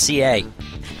scienceforthepeople.ca.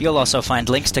 You'll also find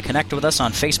links to connect with us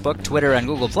on Facebook, Twitter, and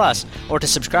Google+, or to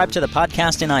subscribe to the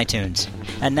podcast in iTunes.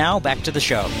 And now, back to the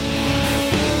show.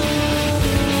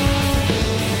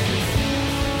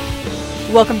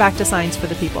 Welcome back to Science for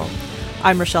the People.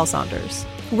 I'm Rochelle Saunders.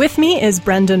 With me is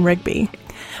Brendan Rigby.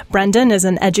 Brendan is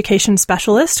an education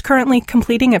specialist currently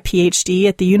completing a PhD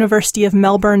at the University of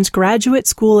Melbourne's Graduate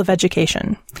School of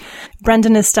Education.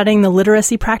 Brendan is studying the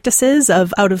literacy practices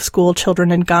of out-of-school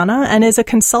children in Ghana and is a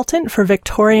consultant for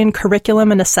Victorian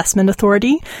Curriculum and Assessment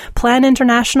Authority, Plan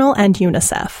International, and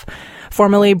UNICEF.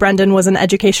 Formerly, Brendan was an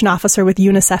education officer with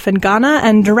UNICEF in Ghana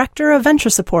and director of venture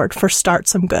support for Start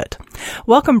Some Good.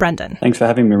 Welcome, Brendan. Thanks for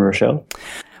having me, Rochelle.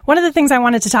 One of the things I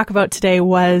wanted to talk about today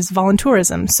was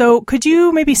voluntourism. So could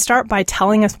you maybe start by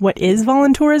telling us what is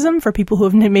voluntourism for people who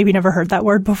have maybe never heard that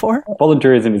word before?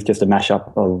 Voluntourism is just a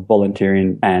mashup of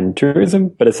volunteering and tourism,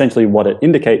 but essentially what it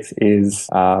indicates is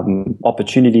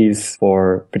opportunities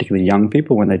for particularly young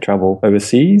people when they travel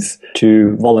overseas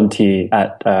to volunteer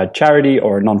at a charity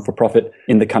or a non-for-profit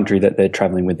in the country that they're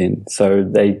traveling within. So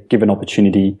they give an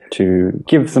opportunity to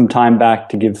give some time back,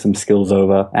 to give some skills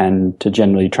over, and to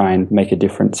generally try and make a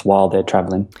difference while they're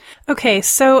traveling. Okay,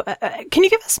 so can you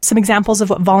give us some examples of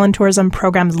what voluntourism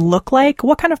programs look like?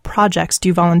 What kind of projects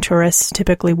do voluntourists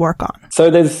typically work on?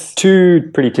 So there's two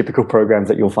pretty typical programs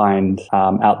that you'll find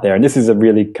out there. And this is a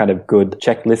really kind of good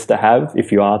checklist to have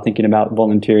if you are thinking about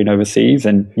volunteering overseas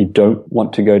and you don't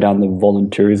want to go down the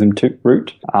voluntourism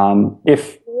route.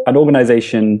 If an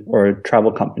organization or a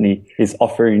travel company is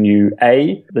offering you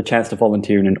A, the chance to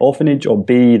volunteer in an orphanage, or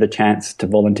B, the chance to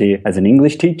volunteer as an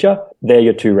English teacher, they're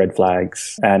your two red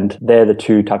flags. And they're the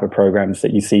two type of programs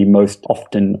that you see most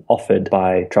often offered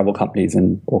by travel companies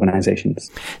and organizations.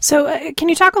 So can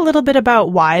you talk a little bit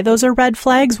about why those are red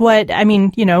flags?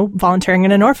 Volunteering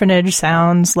in an orphanage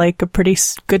sounds like a pretty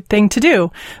good thing to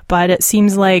do, but it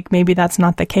seems like maybe that's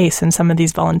not the case in some of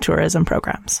these voluntourism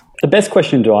programs. The best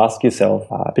question to ask yourself,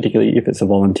 particularly if it's a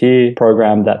volunteer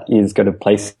program that is going to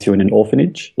place you in an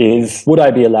orphanage, is would I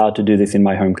be allowed to do this in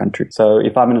my home country? So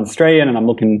if I'm an Australian and I'm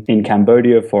looking in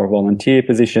Cambodia for a volunteer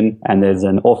position and there's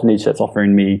an orphanage that's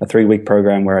offering me a 3-week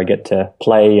program where I get to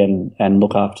play and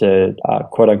look after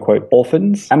quote unquote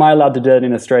orphans, am I allowed to do that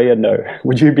in Australia? No.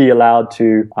 Would you be allowed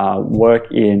to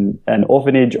work in an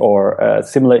orphanage or a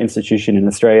similar institution in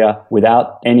Australia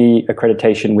without any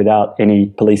accreditation, without any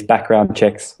police background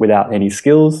checks, without any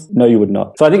skills? No, you would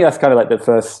not. So I think that's kind of like the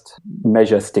first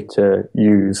measure stick to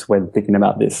use when thinking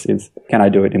about this is, can I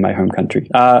do it in my home country?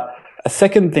 A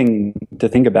second thing to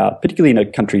think about, particularly in a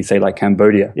country, say, like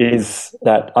Cambodia, is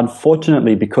that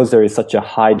unfortunately, because there is such a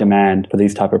high demand for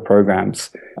these type of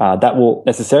programs, that will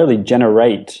necessarily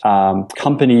generate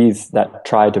companies that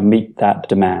try to meet that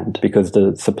demand because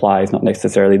the supply is not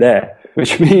necessarily there,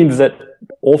 which means that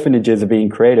orphanages are being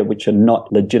created which are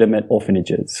not legitimate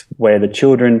orphanages, where the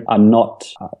children are not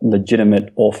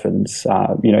legitimate orphans.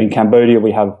 In Cambodia,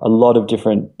 we have a lot of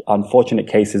different unfortunate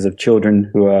cases of children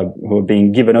who are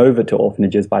being given over to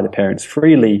orphanages by the parents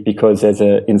freely because there's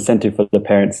an incentive for the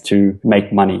parents to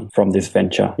make money from this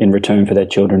venture in return for their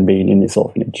children being in this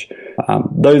orphanage.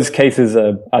 Those cases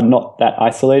are not that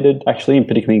isolated, actually,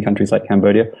 particularly in countries like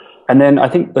Cambodia. And then I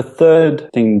think the third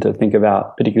thing to think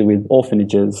about, particularly with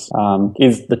orphanages,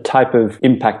 is the type of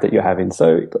impact that you're having.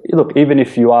 So look, even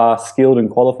if you are skilled and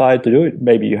qualified to do it,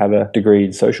 maybe you have a degree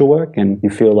in social work and you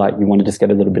feel like you want to just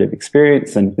get a little bit of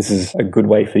experience and this is a good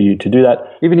way for you to do that.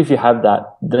 Even if you have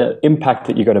that, the impact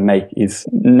that you've got to make is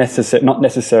not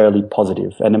necessarily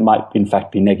positive, and it might in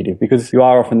fact be negative because you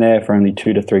are often there for only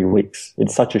 2 to 3 weeks.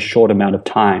 It's such a short amount of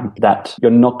time that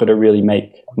you're not going to really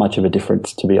make much of a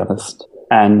difference, to be honest.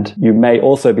 And you may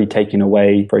also be taking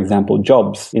away, for example,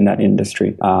 jobs in that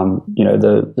industry.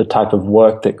 The type of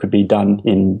work that could be done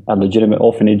in a legitimate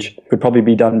orphanage could probably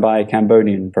be done by a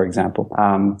Cambodian, for example.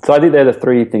 So I think they're the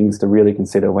three things to really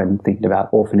consider when thinking about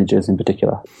orphanages in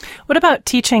particular. What about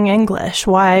teaching English?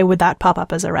 Why would that pop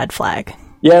up as a red flag?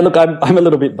 Yeah, look, I'm a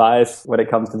little bit biased when it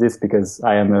comes to this because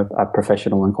I am a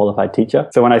professional and qualified teacher.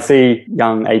 So when I see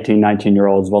young 18,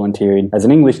 19-year-olds volunteering as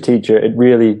an English teacher, it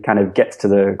really kind of gets to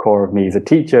the core of me as a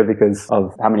teacher because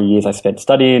of how many years I spent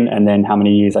studying and then how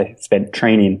many years I spent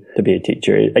training to be a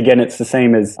teacher. Again, it's the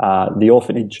same as the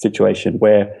orphanage situation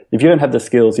where if you don't have the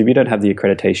skills, if you don't have the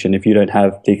accreditation, if you don't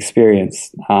have the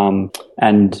experience,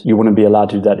 and you wouldn't be allowed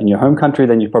to do that in your home country,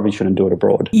 then you probably shouldn't do it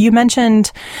abroad. You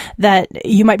mentioned that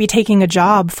you might be taking a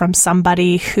job from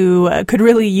somebody who could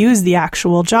really use the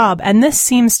actual job. And this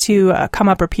seems to come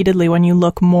up repeatedly when you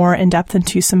look more in depth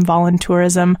into some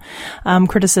voluntourism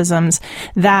criticisms,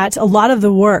 that a lot of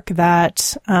the work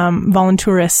that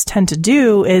voluntourists tend to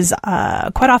do is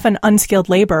quite often unskilled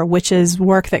labor, which is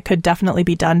work that could definitely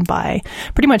be done by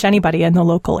pretty much anybody in the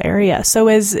local area. So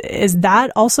is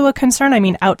that also a concern? I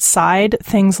mean, outside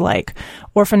things like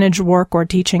orphanage work or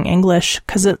teaching English,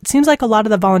 because it seems like a lot of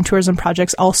the voluntourism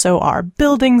projects also are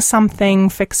building something,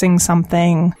 fixing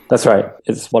something. That's right.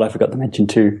 It's what I forgot to mention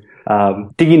too.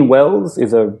 Digging wells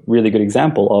is a really good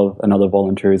example of another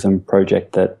volunteerism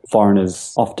project that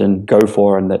foreigners often go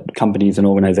for and that companies and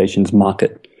organizations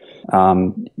market.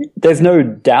 There's no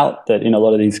doubt that in a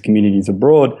lot of these communities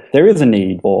abroad, there is a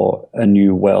need for a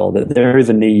new well, that there is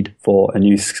a need for a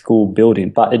new school building,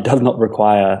 but it does not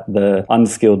require the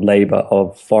unskilled labor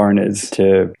of foreigners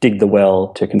to dig the well,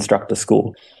 to construct the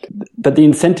school. But the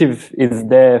incentive is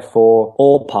there for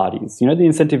all parties. The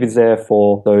incentive is there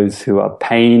for those who are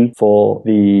paying for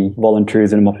the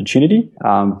volunteerism opportunity,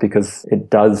 because it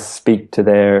does speak to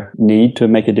their need to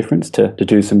make a difference, to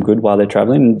do some good while they're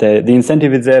traveling. The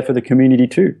incentive is there for the community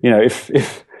too.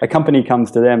 If a company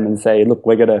comes to them and say, look,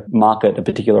 we're going to market a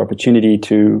particular opportunity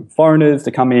to foreigners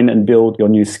to come in and build your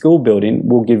new school building,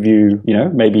 we'll give you,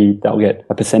 maybe they'll get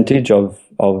a percentage of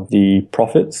the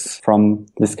profits from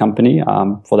this company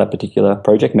for that particular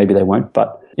project. Maybe they won't.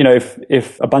 But,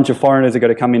 if a bunch of foreigners are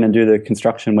going to come in and do the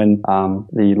construction when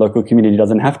the local community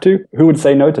doesn't have to, who would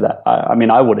say no to that?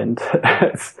 I wouldn't.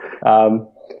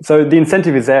 So the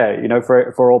incentive is there,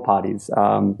 for all parties.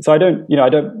 So I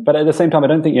don't, but at the same time, I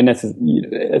don't think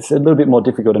it's a little bit more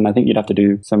difficult, and I think you'd have to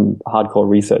do some hardcore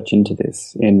research into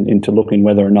this, into looking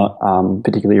whether or not,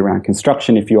 particularly around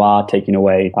construction, if you are taking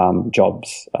away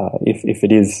jobs, if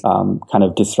it is kind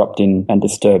of disrupting and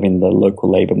disturbing the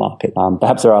local labor market.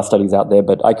 Perhaps there are studies out there,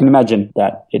 but I can imagine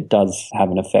that it does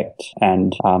have an effect.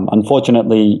 And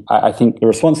unfortunately, I think the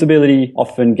responsibility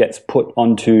often gets put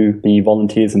onto the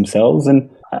volunteers themselves, and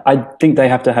I think they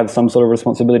have to have some sort of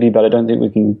responsibility, but I don't think we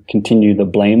can continue to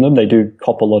blame them. They do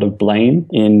cop a lot of blame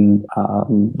in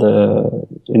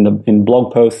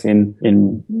blog posts, in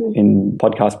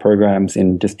podcast programs,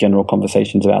 in just general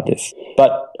conversations about this.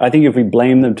 But I think if we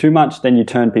blame them too much, then you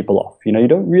turn people off. You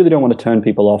don't want to turn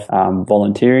people off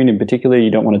volunteering in particular.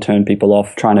 You don't want to turn people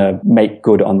off trying to make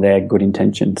good on their good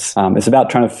intentions. It's about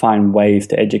trying to find ways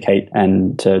to educate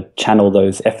and to channel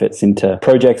those efforts into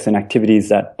projects and activities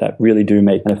that really do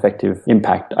make an effective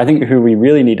impact. I think who we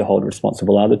really need to hold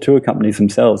responsible are the tour companies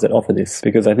themselves that offer this,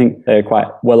 because I think they're quite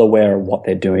well aware of what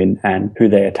they're doing and who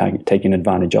they are taking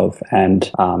advantage of,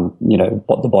 and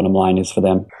what the bottom line is for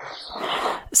them.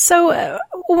 So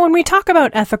when we talk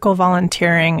about ethical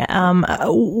volunteering,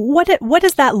 what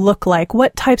does that look like?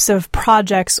 What types of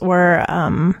projects or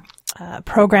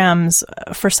programs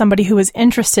for somebody who is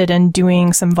interested in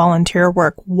doing some volunteer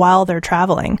work while they're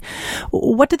traveling?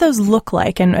 What do those look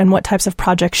like, and what types of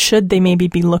projects should they maybe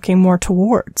be looking more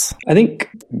towards? I think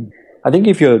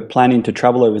if you're planning to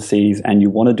travel overseas and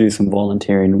you want to do some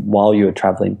volunteering while you're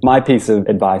traveling, my piece of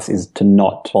advice is to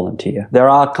not volunteer. There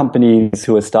are companies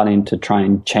who are starting to try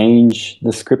and change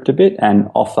the script a bit and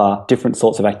offer different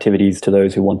sorts of activities to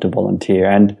those who want to volunteer.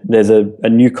 And there's a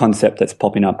new concept that's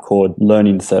popping up called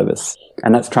learning service.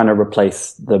 And that's trying to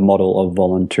replace the model of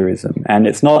volunteerism. And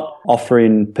it's not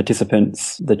offering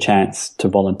participants the chance to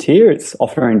volunteer. It's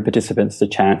offering participants the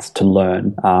chance to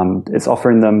learn. It's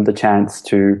offering them the chance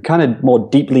to kind of to more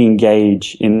deeply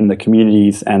engage in the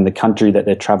communities and the country that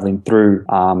they're traveling through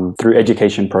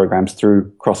education programs,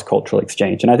 through cross-cultural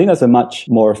exchange. And I think that's a much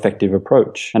more effective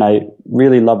approach. And I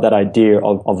really love that idea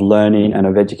of learning and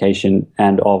of education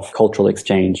and of cultural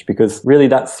exchange, because really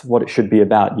that's what it should be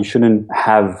about. You shouldn't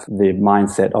have the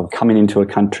mindset of coming into a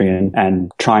country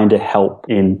and trying to help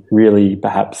in really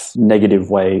perhaps negative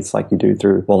ways like you do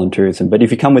through volunteerism. But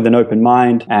if you come with an open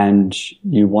mind and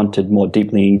you want to more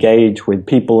deeply engage with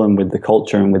people and with the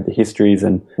culture and with the histories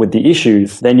and with the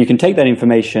issues, then you can take that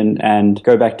information and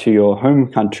go back to your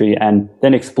home country and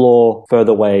then explore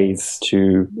further ways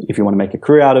to, if you want to make a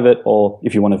career out of it, or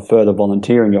if you want to further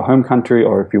volunteer in your home country,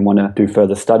 or if you want to do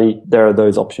further study, there are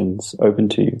those options open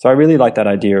to you. So I really like that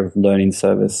idea of learning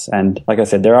service. And like I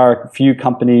said, there are a few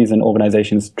companies and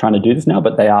organizations trying to do this now,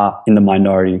 but they are in the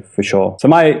minority for sure. So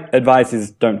my advice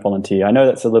is don't volunteer. I know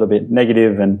that's a little bit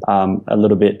negative and a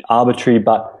little bit arbitrary,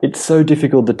 but it's so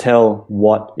difficult to tell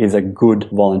what is a good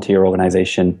volunteer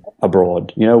organization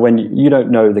abroad. You know, when you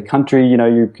don't know the country, you know,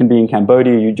 you can be in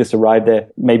Cambodia, you just arrived there,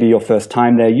 maybe your first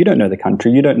time there, you don't know the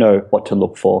country, you don't know what to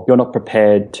look for. You're not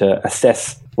prepared to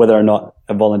assess whether or not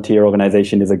a volunteer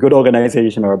organization is a good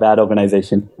organization or a bad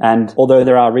organization. And although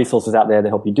there are resources out there to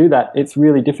help you do that, it's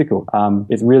really difficult.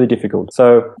 It's really difficult.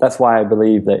 So that's why I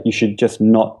believe that you should just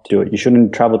not do it. You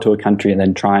shouldn't travel to a country and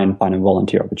then try and find a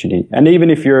volunteer opportunity. And even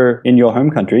if you're in your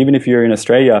home country, even if you're in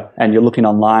Australia and you're looking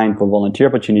online for volunteer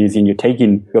opportunities and you're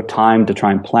taking your time to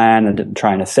try and plan and to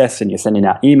try and assess, and you're sending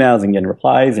out emails and getting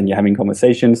replies and you're having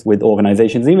conversations with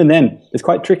organizations, even then it's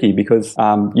quite tricky because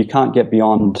you can't get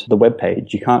beyond the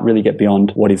webpage. You can't really get beyond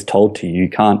what is told to you. You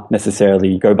can't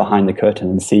necessarily go behind the curtain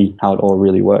and see how it all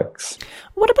really works.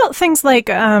 What about things like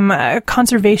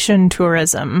conservation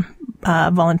tourism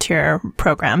volunteer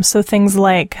programs? So things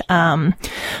like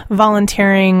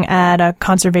volunteering at a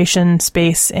conservation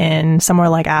space in somewhere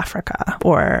like Africa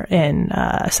or in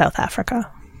South Africa.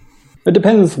 It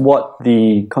depends what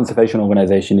the conservation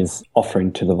organization is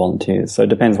offering to the volunteers. So it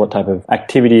depends what type of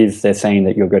activities they're saying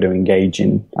that you're going to engage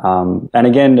in. And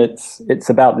again, it's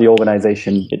about the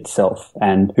organization itself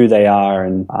and who they are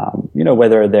and,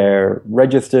 whether they're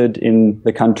registered in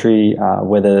the country,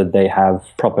 whether they have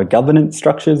proper governance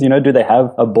structures. You know, do they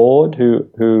have a board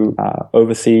who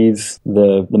oversees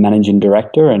the managing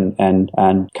director and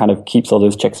kind of keeps all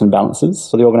those checks and balances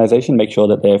for the organization, make sure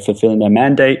that they're fulfilling their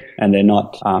mandate and they're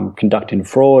not conducting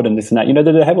fraud and this and that. You know,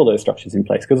 they have all those structures in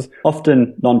place because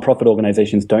often non-profit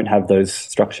organizations don't have those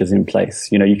structures in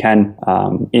place. You know, you can,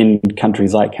 in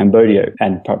countries like Cambodia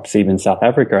and perhaps even South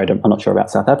Africa, I'm not sure about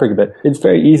South Africa, but it's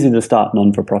very easy to start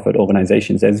non-for-profit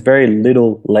organizations. There's very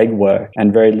little legwork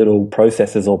and very little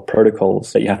processes or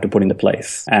protocols that you have to put into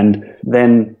place. And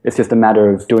then it's just a matter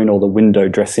of doing all the window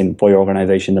dressing for your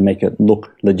organization to make it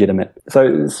look legitimate.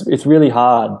 So it's really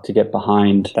hard to get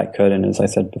behind that curtain, as I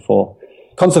said before.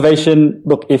 Conservation,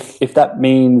 look, if that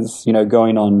means, you know,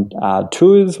 going on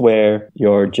tours where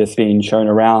you're just being shown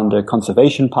around a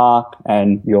conservation park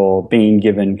and you're being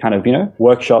given kind of, you know,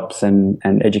 workshops and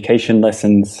education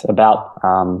lessons about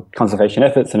conservation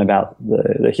efforts and about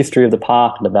the history of the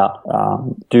park and about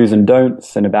do's and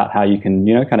don'ts and about how you can,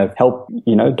 you know, kind of help,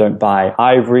 you know, don't buy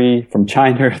ivory from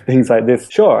China, things like this.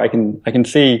 Sure, I can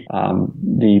see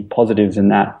the positives in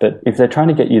that. But if they're trying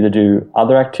to get you to do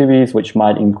other activities, which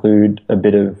might include a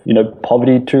bit of, you know,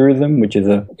 poverty tourism, which is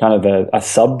a kind of a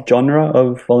sub-genre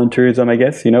of volunteerism, I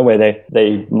guess, you know, where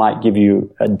they might give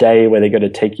you a day where they're going to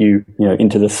take you, you know,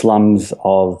 into the slums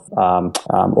of,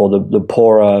 or the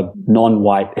poorer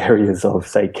non-white areas of,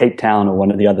 say, Cape Town or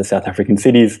one of the other South African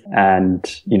cities. And,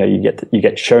 you know, you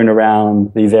get shown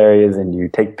around these areas and you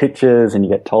take pictures and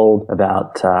you get told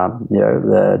about,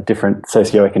 the different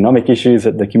socioeconomic issues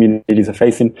that the communities are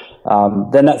facing.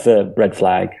 Then that's a red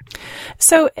flag.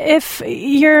 So if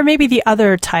you're maybe the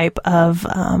other type of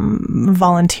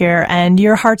volunteer and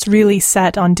your heart's really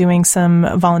set on doing some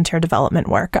volunteer development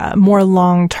work, more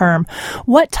long term,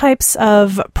 what types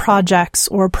of projects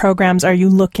or programs are you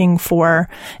looking for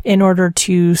in order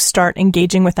to start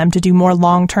engaging with them to do more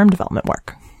long term development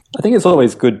work? I think it's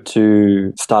always good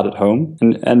to start at home,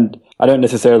 and I don't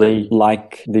necessarily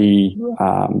like the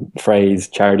phrase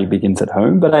charity begins at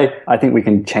home, but I think we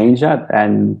can change that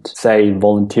and say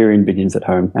volunteering begins at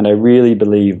home. And I really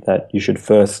believe that you should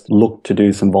first look to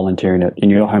do some volunteering in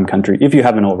your home country, if you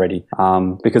haven't already,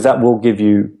 because that will give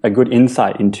you a good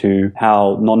insight into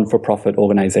how non-for-profit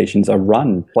organizations are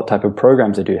run, what type of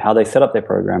programs they do, how they set up their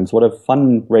programs, what are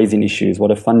fundraising issues, what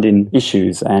are funding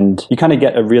issues. And you kind of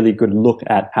get a really good look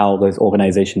at how those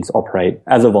organizations operate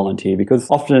as a volunteer, because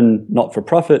often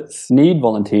not-for-profits need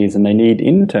volunteers and they need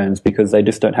interns because they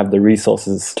just don't have the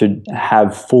resources to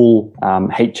have full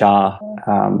HR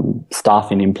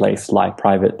staffing in place like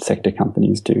private sector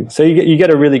companies do. So you get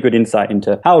a really good insight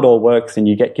into how it all works, and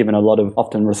you get given a lot of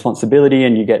often responsibility,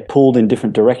 and you get pulled in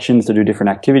different directions to do different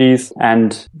activities.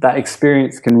 And that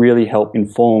experience can really help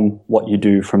inform what you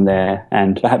do from there.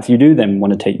 And perhaps you do then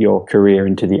want to take your career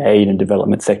into the aid and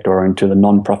development sector or into the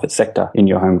non-profit sector in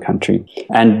your home country.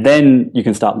 And then you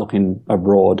can start looking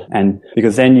abroad, and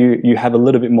because then you have a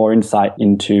little bit more insight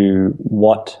into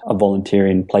what a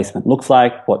volunteering placement looks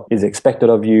like, what is expected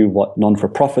of you, what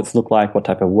non-for-profits look like, what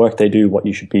type of work they do, what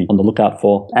you should be on the lookout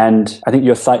for. And I think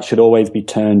your sight should always be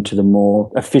turned to the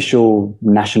more official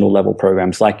national level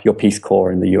programs like your Peace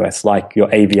Corps in the US, like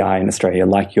your AVI in Australia,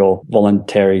 like your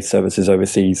Voluntary Services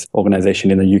Overseas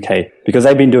organization in the UK, because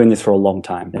they've been doing this for a long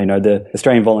time. You know, the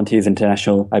Australian Volunteers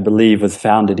International, I believe, was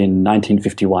founded in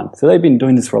 1951. So they've been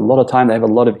doing this for a lot of time. They have a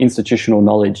lot of institutional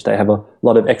knowledge. They have a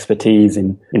lot of expertise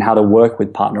in how to work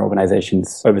with partner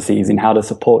organizations overseas, in how to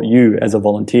support you as a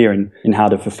volunteer and in how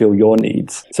to fulfill your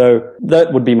needs. So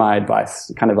that would be my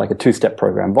advice, kind of like a two-step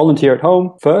program. Volunteer at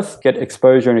home first, get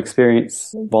exposure and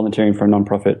experience volunteering for a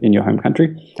nonprofit in your home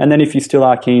country. And then if you still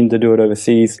are keen to do it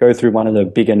overseas, go through one of the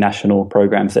bigger national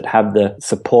programs that have the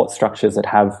support structures, that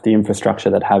have the infrastructure,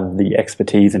 that have the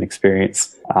expertise and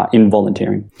experience in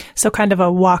volunteering. So kind of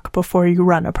a walk before you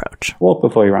run approach. Walk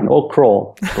before you run, or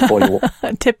crawl before you walk.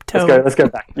 Tiptoe. Let's go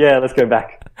back. Yeah, let's go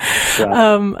back.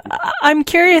 Yeah. I'm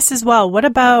curious as well, what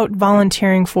about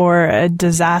volunteering for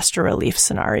disaster relief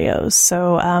scenarios?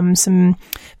 So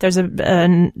there's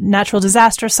a natural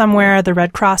disaster somewhere, the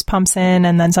Red Cross pumps in,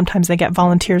 and then sometimes they get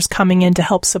volunteers coming in to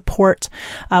help support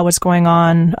what's going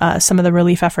on, some of the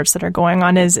relief efforts that are going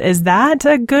on. Is that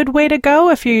a good way to go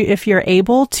if you're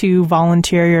able to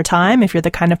volunteer your time, if you're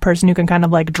the kind of person who can kind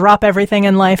of like drop everything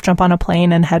in life, jump on a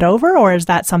plane and head over, or is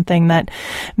that something that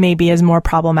maybe is more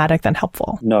problematic than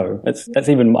helpful? No, that's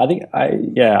even,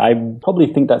 I probably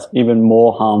think that's even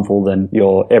more harmful than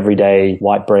your everyday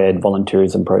white bread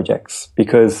volunteerism projects,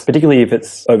 because particularly if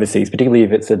it's overseas, particularly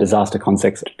if it's a disaster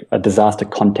context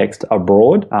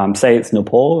abroad, say it's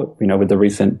Nepal, with the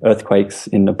recent earthquakes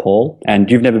in Nepal, and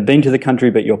you've never been to the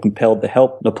country, but you're compelled to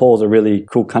help. Nepal's a really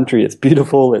cool country. It's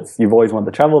beautiful. You've always wanted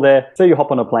to travel there. So you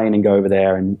hop on a plane and go over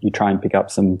there and you try and pick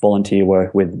up some volunteer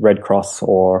work with Red Cross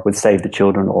or with Save the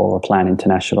Children or Plan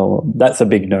International. That's a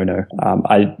big no-no.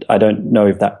 I don't know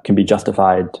if that can be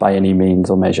justified by any means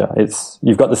or measure.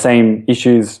 You've got the same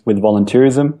issues with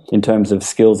volunteerism in terms of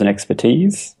skills and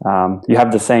expertise. You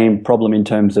have the same problem in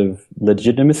terms of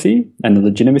legitimacy and the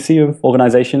legitimacy of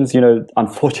organizations.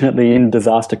 Unfortunately, in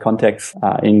disaster contexts,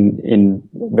 in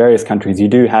various countries, you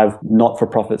do have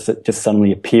not-for-profits that just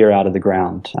suddenly appear out of the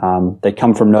ground. They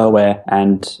come from nowhere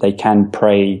and they can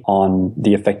prey on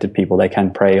the affected people. They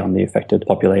can prey on the affected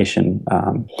population.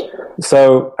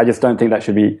 So I just don't think that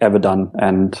should be ever done.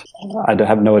 And I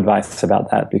have no advice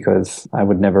about that because I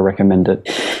would never recommend it.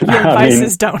 Your advice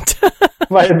is don't.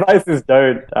 My advice is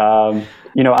don't.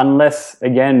 Unless,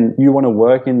 again, you want to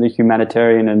work in the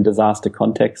humanitarian and disaster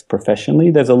context professionally,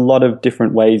 there's a lot of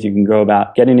different ways you can go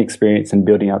about getting experience and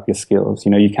building up your skills.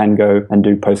 You can go and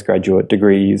do postgraduate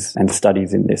degrees and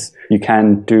studies in this. You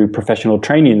can do professional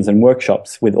trainings and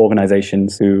workshops with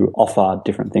organizations who offer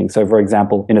different things. So, for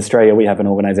example, in Australia, we have an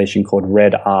organization called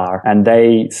Red R, and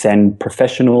they send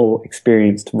professional,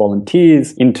 experienced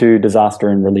volunteers into disaster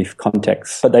and relief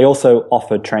contexts. But they also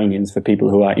offer trainings for people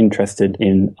who are interested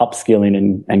in upskilling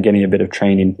and getting a bit of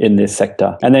training in this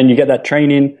sector. And then you get that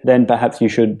training, then perhaps you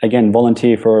should, again,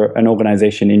 volunteer for an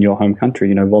organization in your home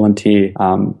country, volunteer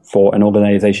for an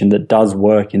organization that does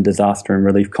work in disaster and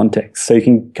relief contexts. So you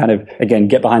can kind of, again,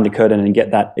 get behind the curtain and get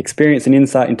that experience and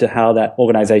insight into how that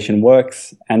organization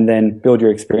works and then build your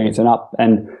experience and up.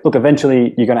 And look,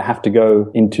 eventually you're going to have to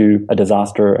go into a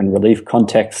disaster and relief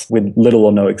context with little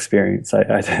or no experience.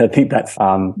 I think that's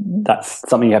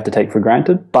something you have to take for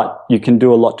granted, but you can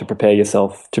do a lot to prepare yourself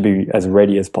to be as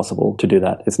ready as possible to do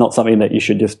that. It's not something that you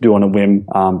should just do on a whim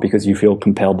because you feel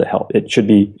compelled to help. It should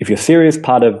be, if you're serious,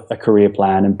 part of a career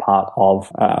plan and part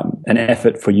of an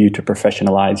effort for you to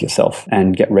professionalize yourself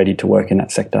and get ready to work in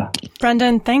that sector.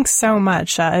 Brendan, thanks so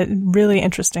much. Really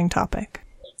interesting topic.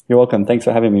 You're welcome. Thanks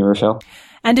for having me, Rochelle.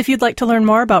 And if you'd like to learn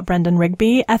more about Brendan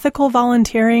Rigby, ethical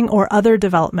volunteering, or other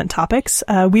development topics,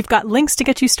 we've got links to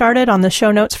get you started on the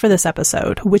show notes for this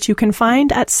episode, which you can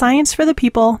find at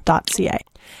scienceforthepeople.ca.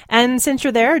 And since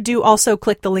you're there, do also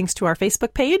click the links to our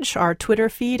Facebook page, our Twitter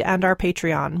feed, and our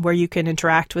Patreon, where you can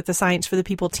interact with the Science for the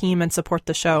People team and support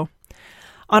the show.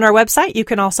 On our website, you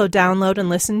can also download and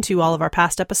listen to all of our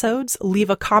past episodes, leave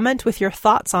a comment with your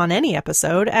thoughts on any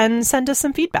episode, and send us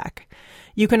some feedback.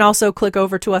 You can also click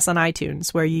over to us on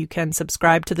iTunes, where you can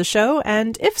subscribe to the show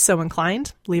and, if so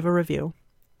inclined, leave a review.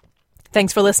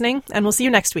 Thanks for listening, and we'll see you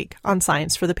next week on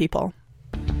Science for the People.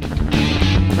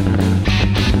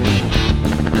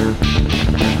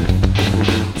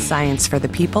 Science for the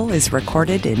People is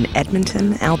recorded in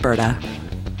Edmonton, Alberta.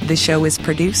 The show is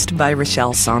produced by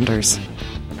Rochelle Saunders.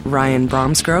 Ryan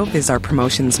Bromsgrove is our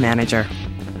promotions manager.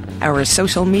 Our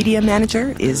social media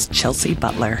manager is Chelsea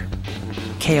Butler.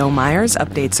 K.O. Myers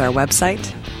updates our website.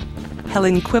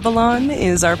 Helen Quivalon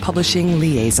is our publishing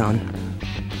liaison.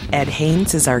 Ed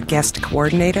Haynes is our guest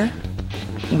coordinator.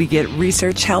 We get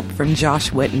research help from Josh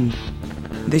Witten.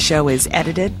 The show is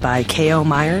edited by K.O.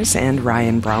 Myers and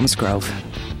Ryan Bromsgrove.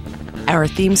 Our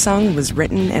theme song was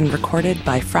written and recorded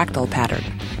by Fractal Pattern,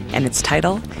 and its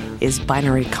title is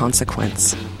Binary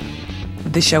Consequence.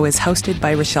 The show is hosted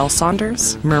by Rochelle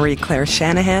Saunders, Marie Claire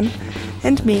Shanahan,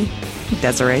 and me,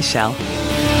 Desiree Schell.